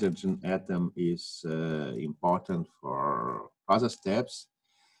 understanding hydrogen atom is important for other steps.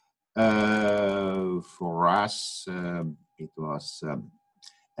 For us, it was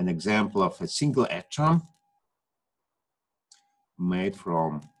an example of a single atom made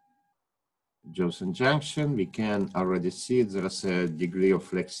from Josephson junction. We can already see there's a degree of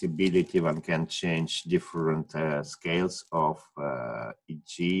flexibility. One can change different scales of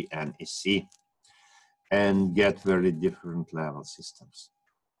EG and EC and get very different level systems.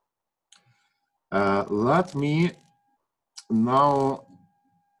 Let me now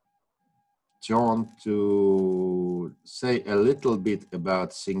turn to say a little bit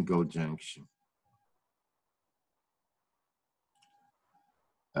about single junction.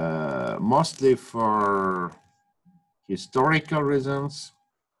 Mostly for historical reasons,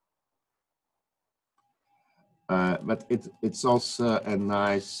 but it's also a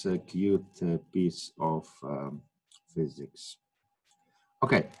nice, cute piece of physics.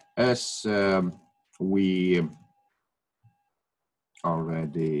 Okay, as we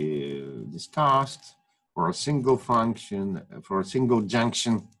already discussed, for a single function, for a single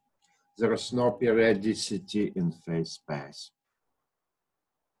junction, there is no periodicity in phase space.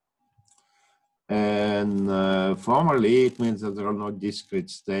 And formally, it means that there are no discrete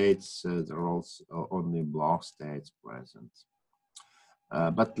states, there are also only block states present.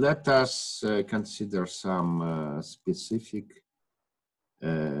 But let us consider some specific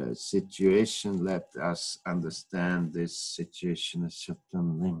situation. Let us understand this situation at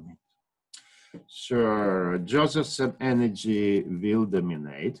certain limit. Sure, Josephson energy will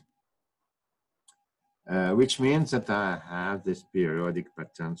dominate, which means that I have this periodic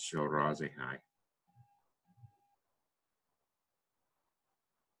potential rather high.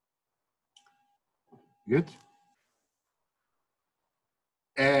 Good.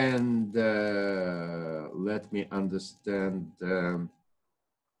 And let me understand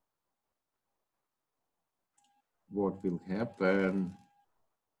what will happen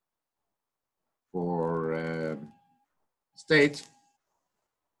for state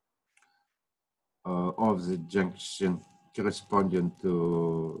of the junction corresponding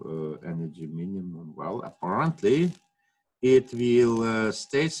to energy minimum. Well, apparently it will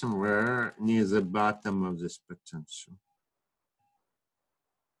stay somewhere near the bottom of this potential.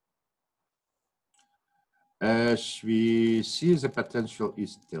 As we see, the potential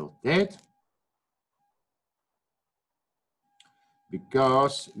is tilted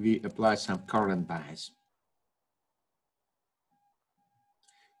because we apply some current bias.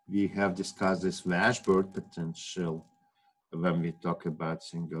 We have discussed this Washburn potential when we talk about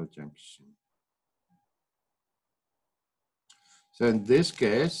single junction. So in this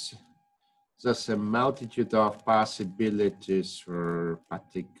case, there's a multitude of possibilities for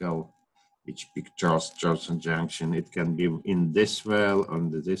particle which pictures Josephson junction. It can be in this well,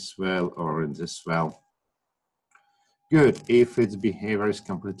 on this well, or in this well. Good. If its behavior is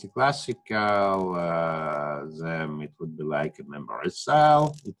completely classical, then it would be like a memory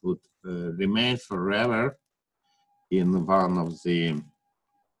cell. It would remain forever in one of the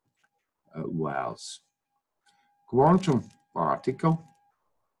wells. Quantum particle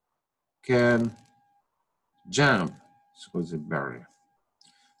can jump through the barrier.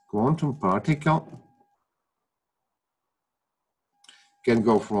 Quantum particle can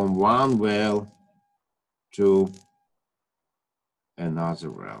go from one well to another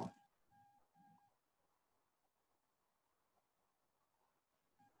well.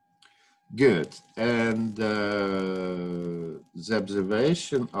 Good. And the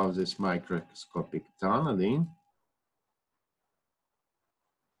observation of this microscopic tunneling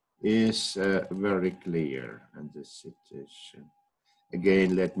is very clear in this situation.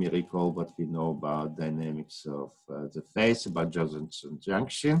 Again, let me recall what we know about dynamics of the phase, about Josephson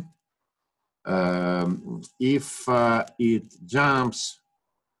junction. If it jumps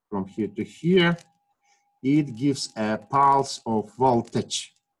from here to here, it gives a pulse of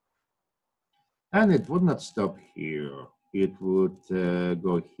voltage. And it would not stop here. It would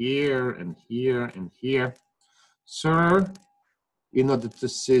go here and here and here. So, in order to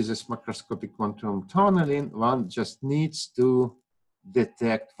see this macroscopic quantum tunneling, one just needs to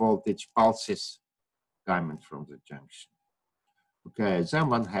detect voltage pulses coming from the junction. Okay, then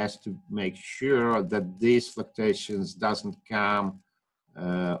one has to make sure that these fluctuations doesn't come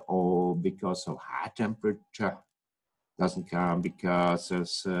or because of high temperature, doesn't come because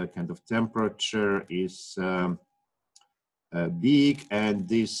this kind of temperature is big and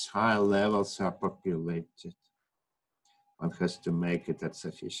these high levels are populated. One has to make it at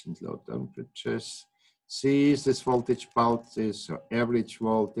sufficient low temperatures, sees this voltage pulses or average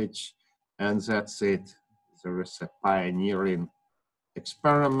voltage, and that's it. There is a pioneering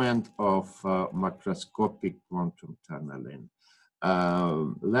experiment of macroscopic quantum tunneling.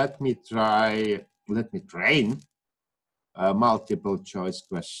 Let me train multiple choice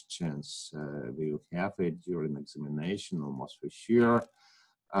questions. We will have it during examination, almost for sure.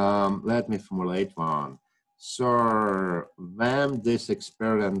 Let me formulate one. So when this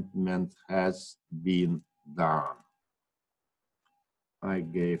experiment has been done, I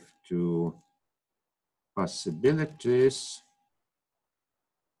gave two possibilities.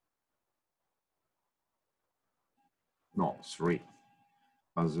 No, three.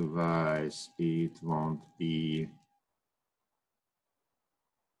 Otherwise, it won't be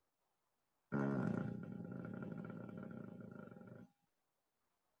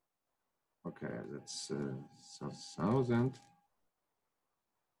okay, that's 1,000.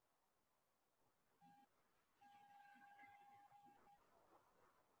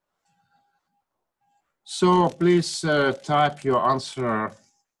 So please type your answer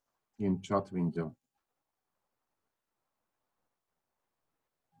in chat window.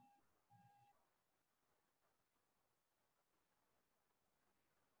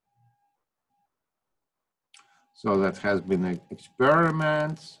 So that has been an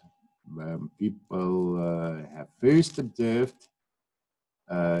experiment people have first observed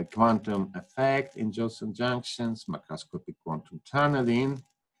quantum effect in Josephson junctions, macroscopic quantum tunneling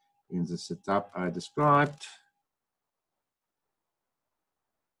in the setup I described.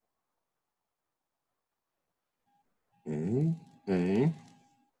 Okay.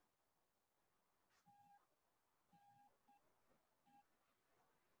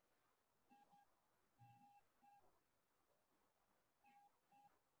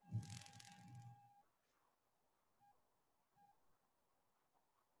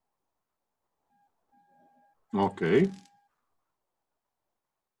 Okay.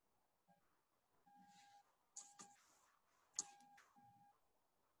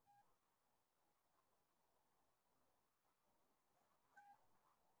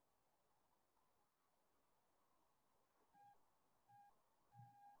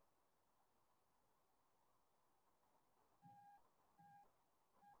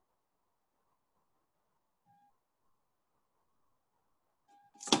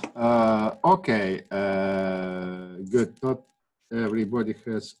 Okay, good. Not everybody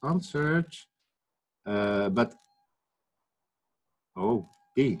has answered, but oh,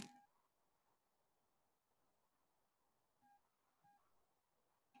 B.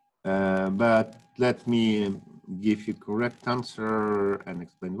 But let me give you correct answer and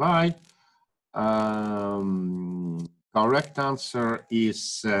explain why. Correct answer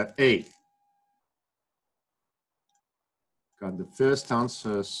is A. The first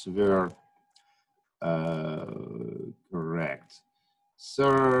answers were correct.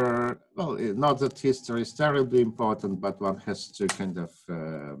 So, well, not that history is terribly important, but one has to kind of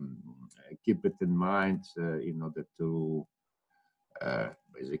keep it in mind in order to,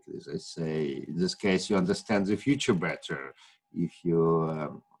 basically, as I say, in this case, you understand the future better if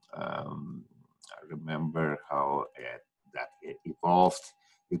you remember how that evolved.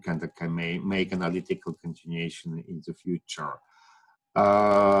 You can make analytical continuation in the future.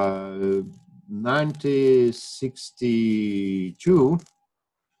 1962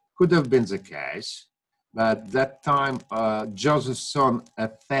 could have been the case, but that time Josephson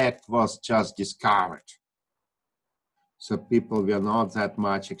effect was just discovered. So people were not that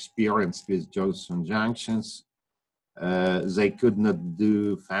much experienced with Josephson junctions. They could not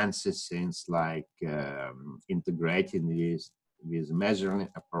do fancy things like integrating with measuring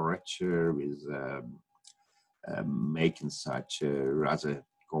apparature, with making such a rather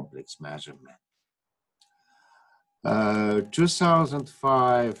complex measurement.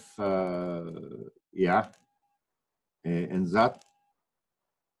 2005, yeah, in that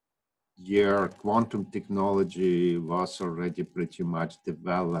year, quantum technology was already pretty much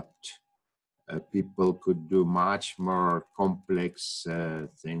developed. People could do much more complex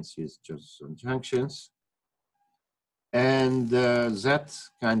things with Josephson junctions. And that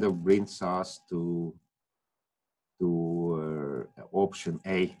kind of brings us to option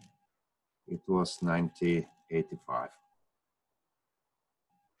A. It was 1985,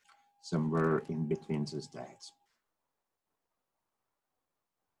 somewhere in between these dates.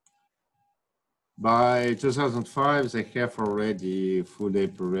 By 2005, they have already fully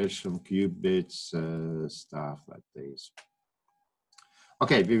operational qubits, stuff like this.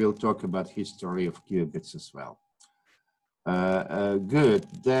 Okay, we will talk about history of qubits as well. Good,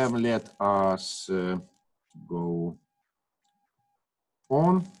 then let us go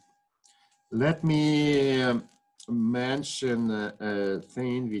on. Let me mention a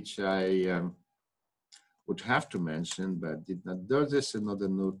thing which I would have to mention, but did not do this in order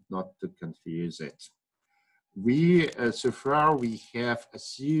not to confuse it. We, so far, we have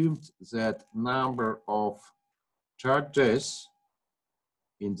assumed that number of charges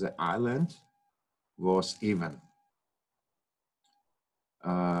in the island was even.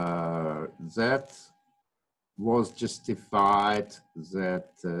 That was justified by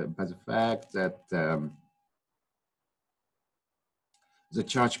the fact that the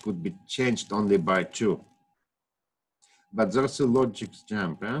charge could be changed only by 2. But there's a logic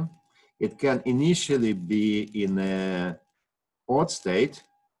jump. It can initially be in an odd state,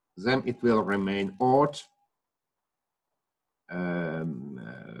 then it will remain odd.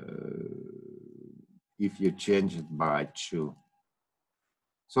 If you change it by 2.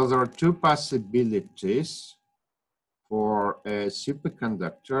 So there are 2 possibilities for a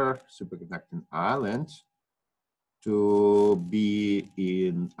superconducting island to be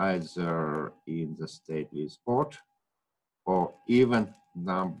in either in the state with odd or even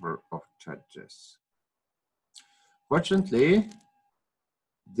number of charges. Fortunately,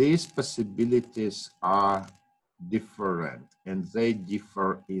 these possibilities are different and they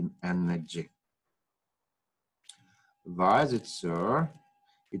differ in energy. Why is it so?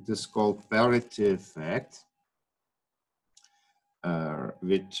 It is called parity effect,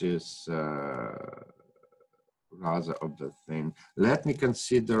 which is rather of the thing. Let me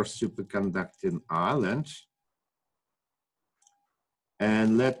consider superconducting island.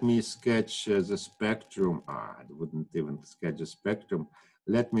 And let me sketch the spectrum. I wouldn't even sketch a spectrum.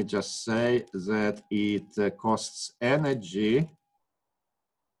 Let me just say that it costs energy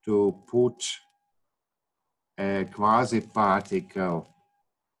to put a quasi-particle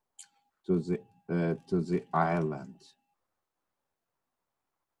to the island.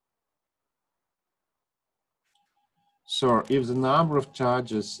 So if the number of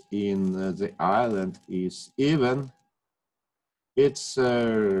charges in the island is even, it's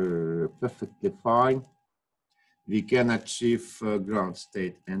perfectly fine. We can achieve ground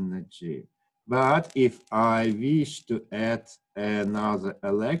state energy. But if I wish to add another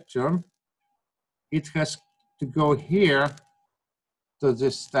electron, it has to go here to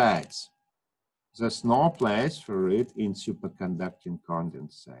this state. There's no place for it in superconducting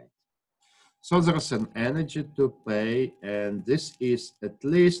condensate. So there's an energy to pay, and this is at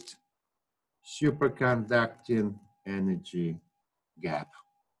least superconducting energy gap.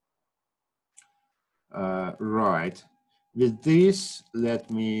 Right. With this, let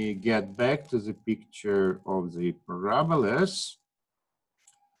me get back to the picture of the parabolas.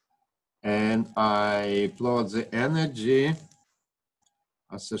 And I plot the energy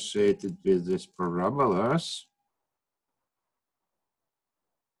associated with these parabolas.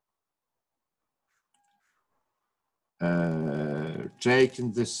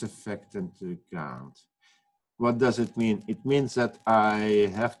 Taking this effect into account. What does it mean? It means that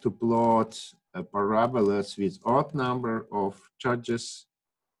I have to plot parabolas with odd number of charges,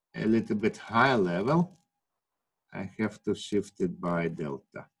 a little bit higher level. I have to shift it by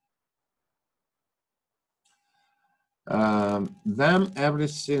delta. Then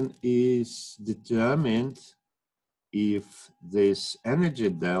everything is determined if this energy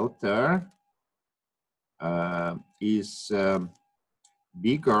delta is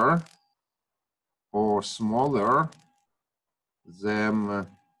bigger or smaller than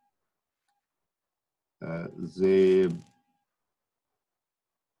the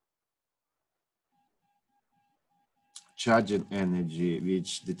charging energy,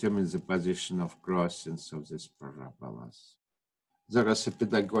 which determines the position of crossings of these parabolas. There is a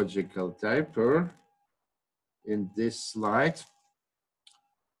pedagogical typo in this slide.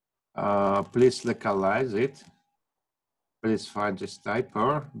 Please localize it. Please find this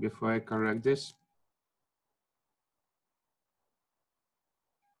typo before I correct this.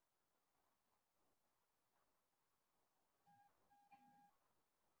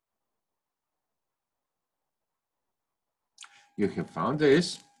 You have found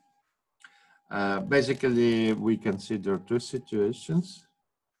this. Basically, we consider two situations.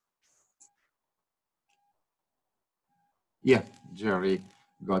 Yeah, Jerry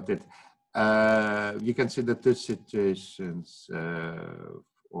got it. We consider two situations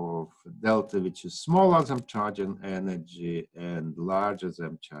of delta, which is smaller than charging energy and larger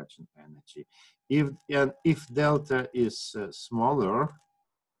than charging energy. If delta is smaller,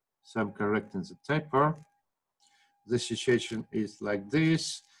 so I'm correcting the typo, the situation is like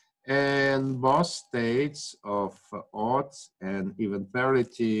this, and both states of odds and even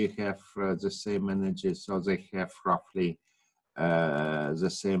parity have the same energy, so they have roughly the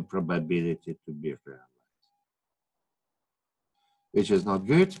same probability to be realized, which is not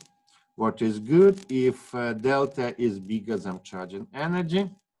good. What is good if delta is bigger than charging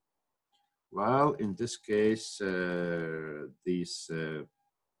energy? Well, in this case, these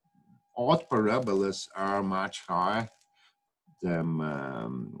odd parabolas are much higher than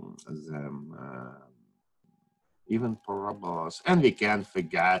even parabolas, and we can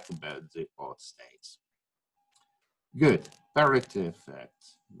forget about the odd states. Good, parity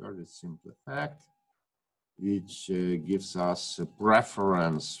effect, very simple effect, which gives us a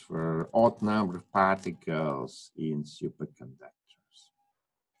preference for odd number of particles in superconductors.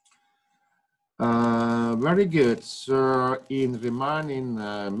 Very good. So in remaining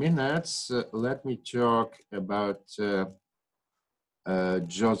minutes, let me talk about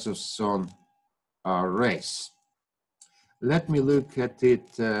Josephson rays. Let me look at it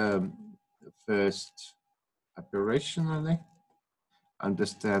first operationally,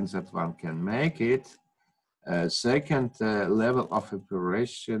 understand that one can make it. Second level of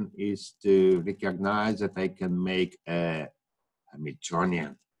operation is to recognize that I can make a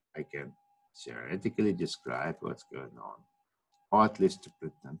Hamiltonian. I can theoretically describe what's going on, or at least to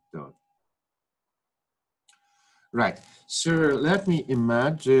pretend to. Right, so let me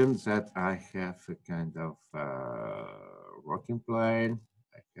imagine that I have a kind of working plane.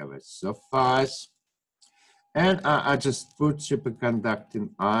 I have a surface. And I just put superconducting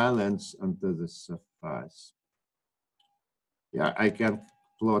islands onto the surface. Yeah, I can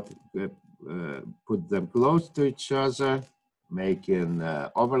plot, put them close to each other, making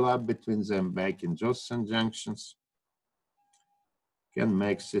overlap between them, making Josephson junctions. Can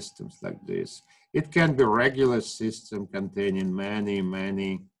make systems like this. It can be regular system containing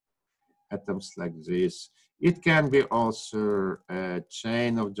many atoms like this. It can be also a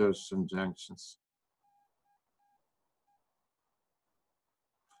chain of Josephson junctions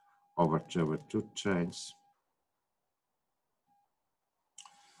over two chains.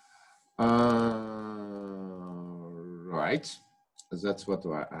 Right, that's what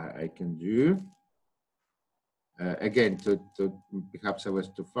I can do. Again, perhaps I was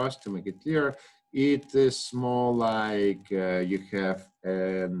too fast to make it clear. It is more like you have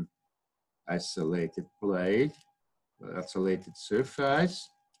an isolated plate, isolated surface,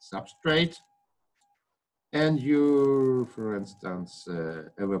 substrate, and you, for instance,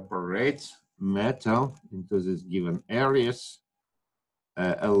 evaporate metal into these given areas,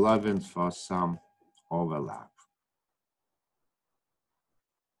 allowing for some overlap.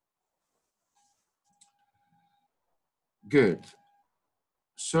 Good.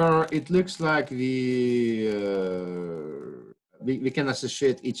 So it looks like we can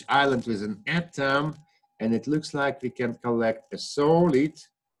associate each island with an atom, and it looks like we can collect a solid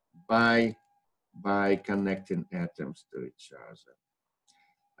by connecting atoms to each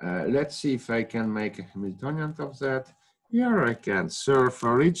other. Let's see if I can make a Hamiltonian of that. Here I can. So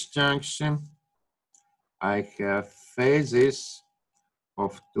for each junction, I have phases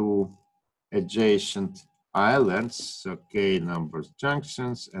of two adjacent islands, so K numbers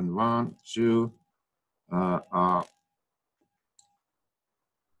junctions, and 1, 2 are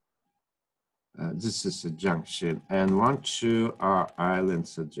this is a junction, and 1, 2 are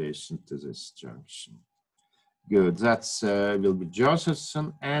islands adjacent to this junction. Good, that's will be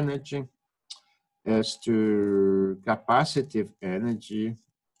Josephson energy. As to capacitive energy,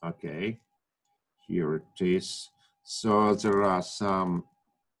 okay, here it is. So there are some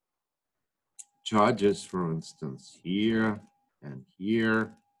charges, for instance, here and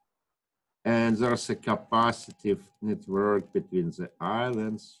here. And there's a capacitive network between the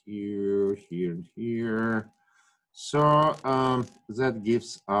islands here, here, and here. So that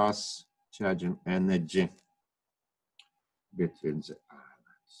gives us charging energy between the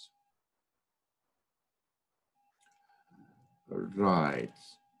islands. Right.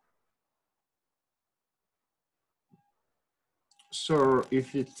 So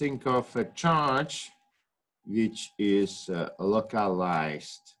if you think of a charge which is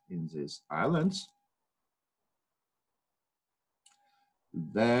localized in these islands,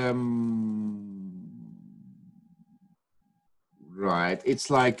 then, right, it's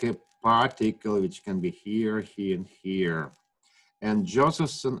like a particle which can be here, here, and here. And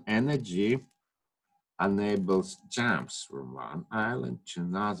Josephson energy enables jumps from one island to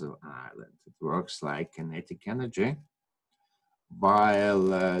another island. It works like kinetic energy,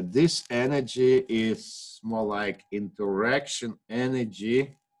 while this energy is more like interaction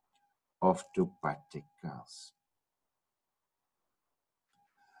energy of two particles.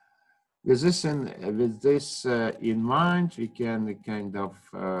 With this in mind, we can kind of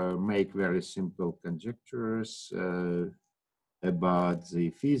make very simple conjectures about the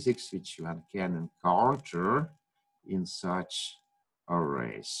physics which one can encounter in such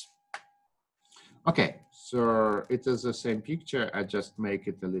arrays. Okay, so it is the same picture, I just make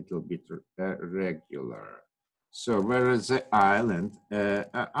it a little bit regular. So where is the island?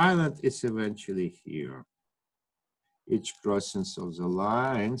 Island is eventually here. Each crossing of the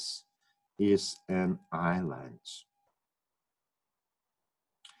lines is an island.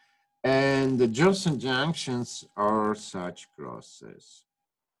 And the Josephson junctions are such crosses.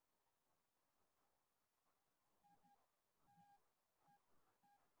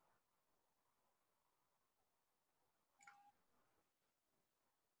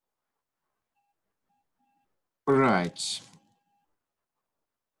 Right.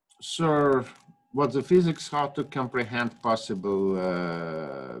 So what the physics, how to comprehend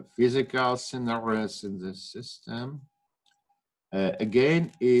possible physical scenarios in the system.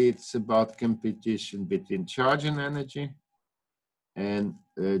 Again, it's about competition between charging energy and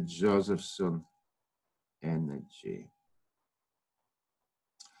Josephson energy.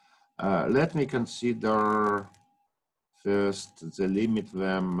 Let me consider first the limit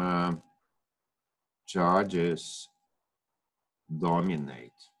when charges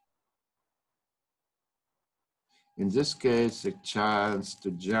dominate. In this case, a chance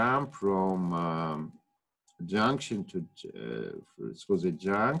to jump from junction to through the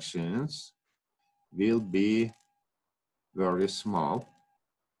junctions will be very small,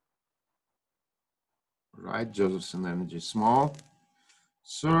 right? Josephson energy small.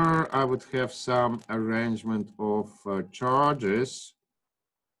 So I would have some arrangement of charges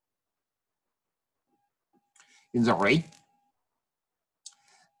in the ray,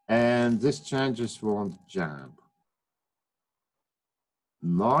 and these charges won't jump.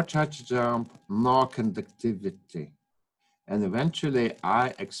 No charge jump, no conductivity. And eventually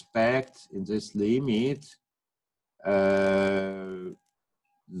I expect in this limit the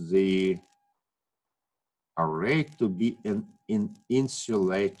array to be in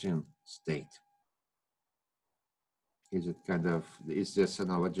insulating state. Is this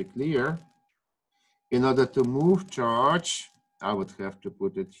analogy clear? In order to move charge, I would have to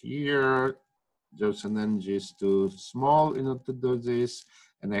put it here. Josephson energy is too small in order to do this,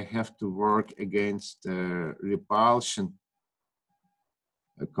 and I have to work against repulsion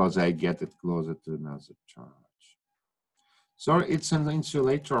because I get it closer to another charge. So it's an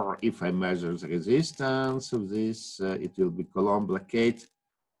insulator. If I measure the resistance of this, it will be Coulomb blockade.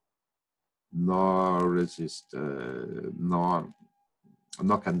 No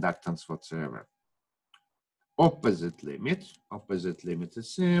no conductance whatsoever. Opposite limit is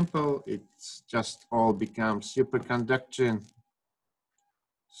simple. It's just all becomes superconducting.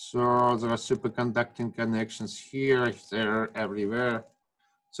 So there are superconducting connections here, there, everywhere.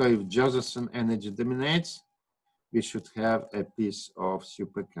 So if Josephson energy dominates, we should have a piece of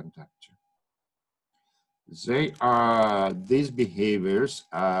superconductor. These behaviors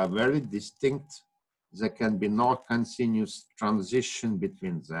are very distinct. There can be no continuous transition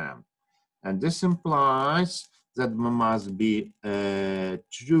between them. And this implies that there must be a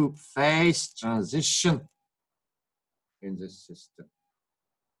true phase transition in this system.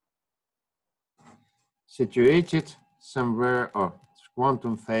 Situated somewhere, or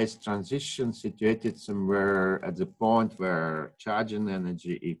quantum phase transition situated somewhere at the point where charging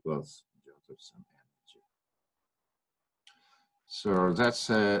energy equals Josephson energy. So that's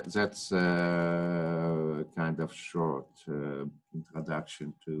a kind of short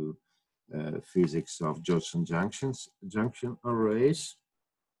introduction to physics of Josephson junction arrays.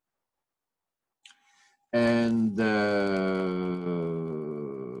 And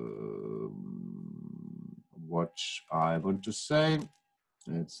what I want to say,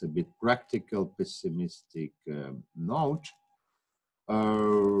 it's a bit practical, pessimistic note.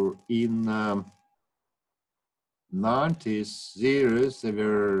 In 90s, there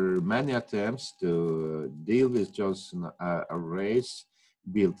were many attempts to deal with Josephson arrays,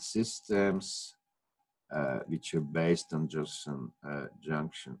 build systems which are based on Josephson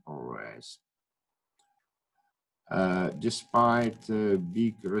junction arrays. Despite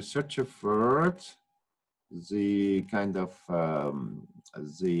big research effort, the kind of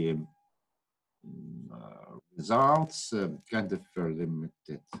results kind of were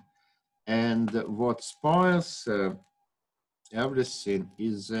limited. And what spoils everything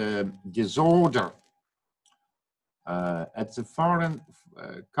is disorder. At the foreign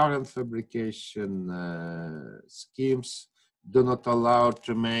current fabrication schemes do not allow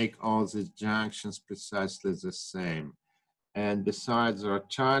to make all these junctions precisely the same. And besides, there are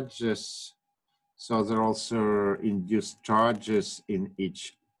charges, so there are also induced charges in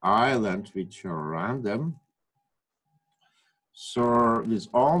each island, which are random. So with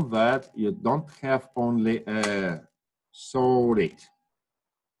all that, you don't have only a solid,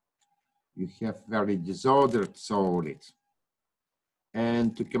 you have very disordered solid.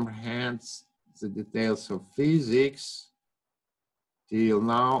 And to comprehend the details of physics, till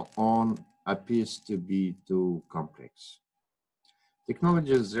now on appears to be too complex.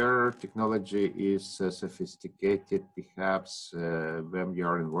 Technology is there, technology is sophisticated, perhaps when you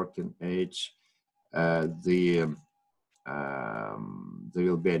are in working age, there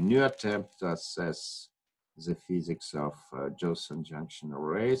will be a new attempt to assess the physics of Josephson junction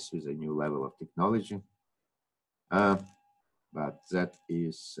arrays with a new level of technology. But that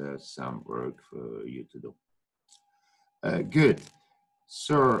is some work for you to do. Good.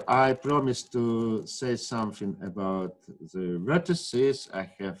 So I promised to say something about the vertices. I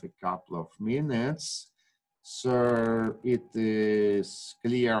have a couple of minutes. So it is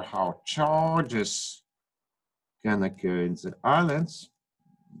clear how charges can occur in the islands.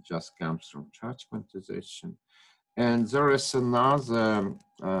 It just comes from charge quantization. And there is another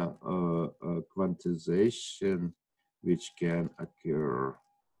quantization which can occur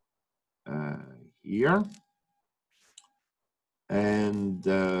here. And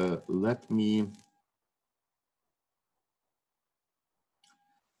let me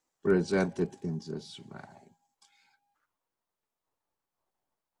present it in this way.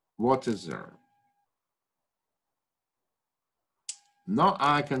 what is there? Now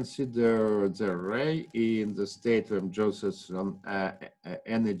I consider the ray in the state when Josephson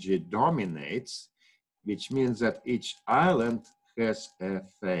energy dominates, which means that each island has a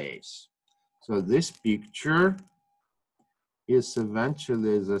phase. So this picture is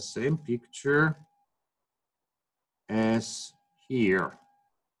eventually the same picture as here.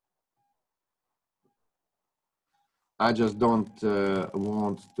 I just don't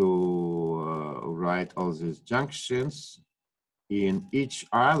want to write all these junctions. In each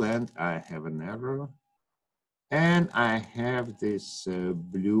island, I have an arrow, and I have this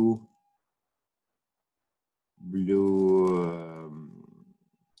blue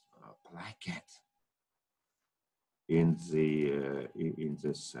placket in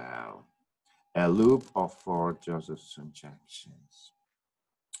the cell, a loop of 4 Josephson junctions.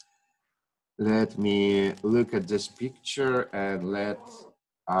 Let me look at this picture and let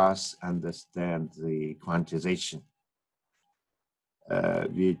us understand the quantization,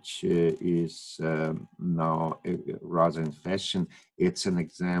 which is now rather in fashion. It's an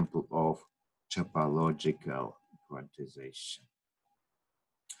example of topological quantization.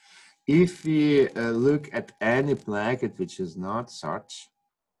 If we look at any placket which is not such,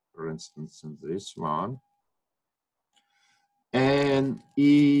 for instance, in this one, and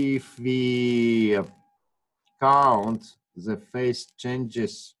if we count the phase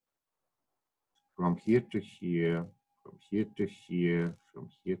changes from here to here, from here to here, from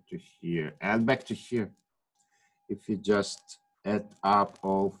here to here, and back to here, if we just add up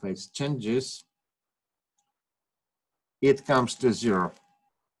all phase changes, it comes to 0.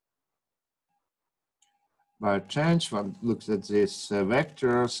 By change, one looks at these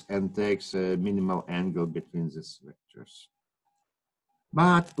vectors and takes a minimal angle between these vectors.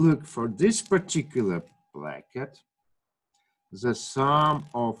 But look, for this particular placket, the sum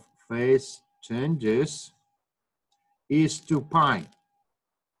of phase changes is 2 pi.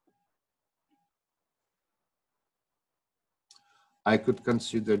 I could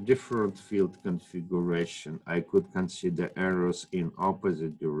consider different field configuration. I could consider arrows in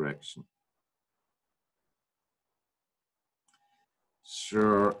opposite direction.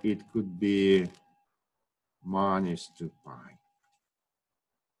 Sure, it could be minus 2 pi.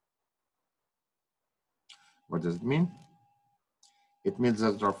 What does it mean? It means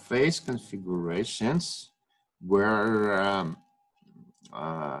that there are phase configurations where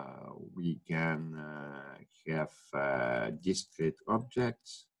we can have discrete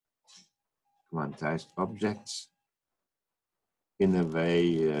objects, quantized objects. In a way,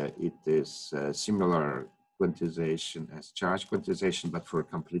 it is similar quantization as charge quantization, but for a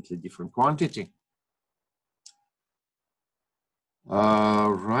completely different quantity.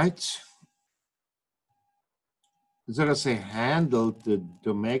 Right. There is a handle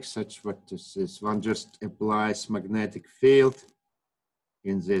to make such vertices. One just applies magnetic field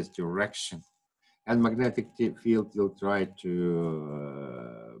in this direction. And magnetic field will try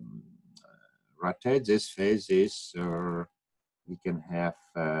to rotate these phases, or we can have,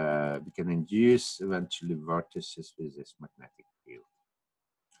 we can induce eventually vertices with this magnetic field.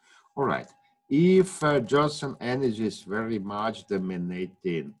 All right, if Josephson energy is very much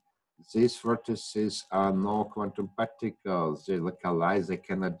dominating, these vertices are no quantum particles. They localize, they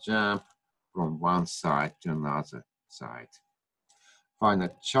cannot jump from one side to another side.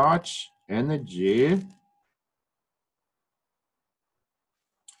 Finite charge energy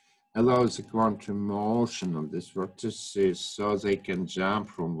allows the quantum motion of these vertices so they can jump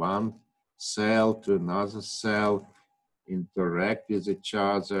from one cell to another cell, interact with each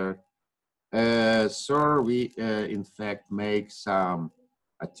other. So we, in fact, make some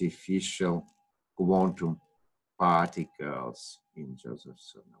artificial quantum particles in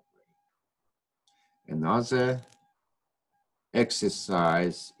Josephson array. Another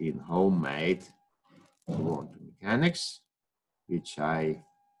exercise in homemade quantum mechanics, which I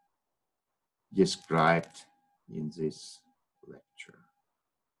described in this lecture.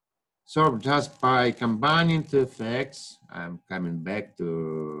 So just by combining two effects, I'm coming back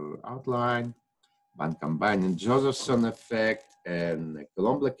to outline. By combining Josephson effect and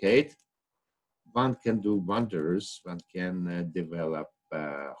Coulomb blockade, one can do wonders. One can develop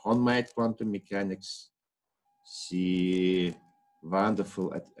homemade quantum mechanics, see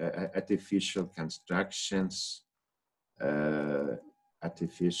wonderful artificial constructions,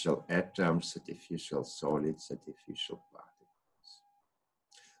 artificial atoms, artificial solids, artificial particles.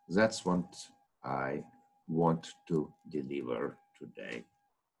 That's what I want to deliver today.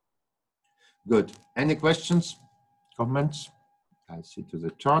 Good. Any questions, comments? I see to the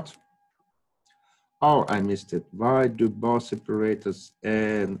chart. Oh, I missed it. Why do both apparatus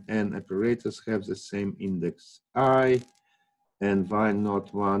and N apparatus have the same index I? And why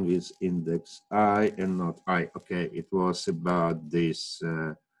not one with index I and not I? Okay, it was about this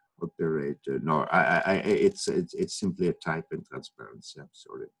operator. No, it's simply a type in transparency. I'm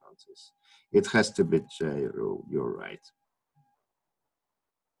sorry about this. It has to be J rule. You're right.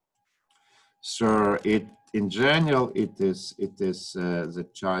 So in general it is the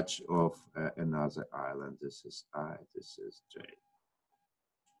charge of another island. This is I. This is J.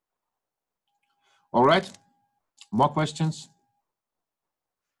 All right. More questions?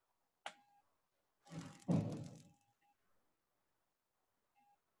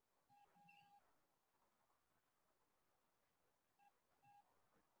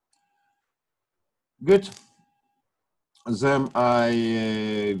 Good. Then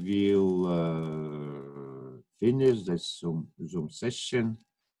I will finish this Zoom session.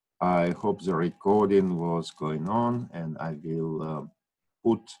 I hope the recording was going on, and I will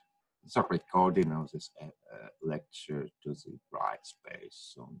put the recording of this lecture to the right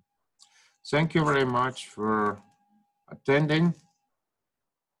space soon. Thank you very much for attending.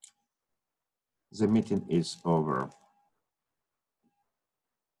 The meeting is over.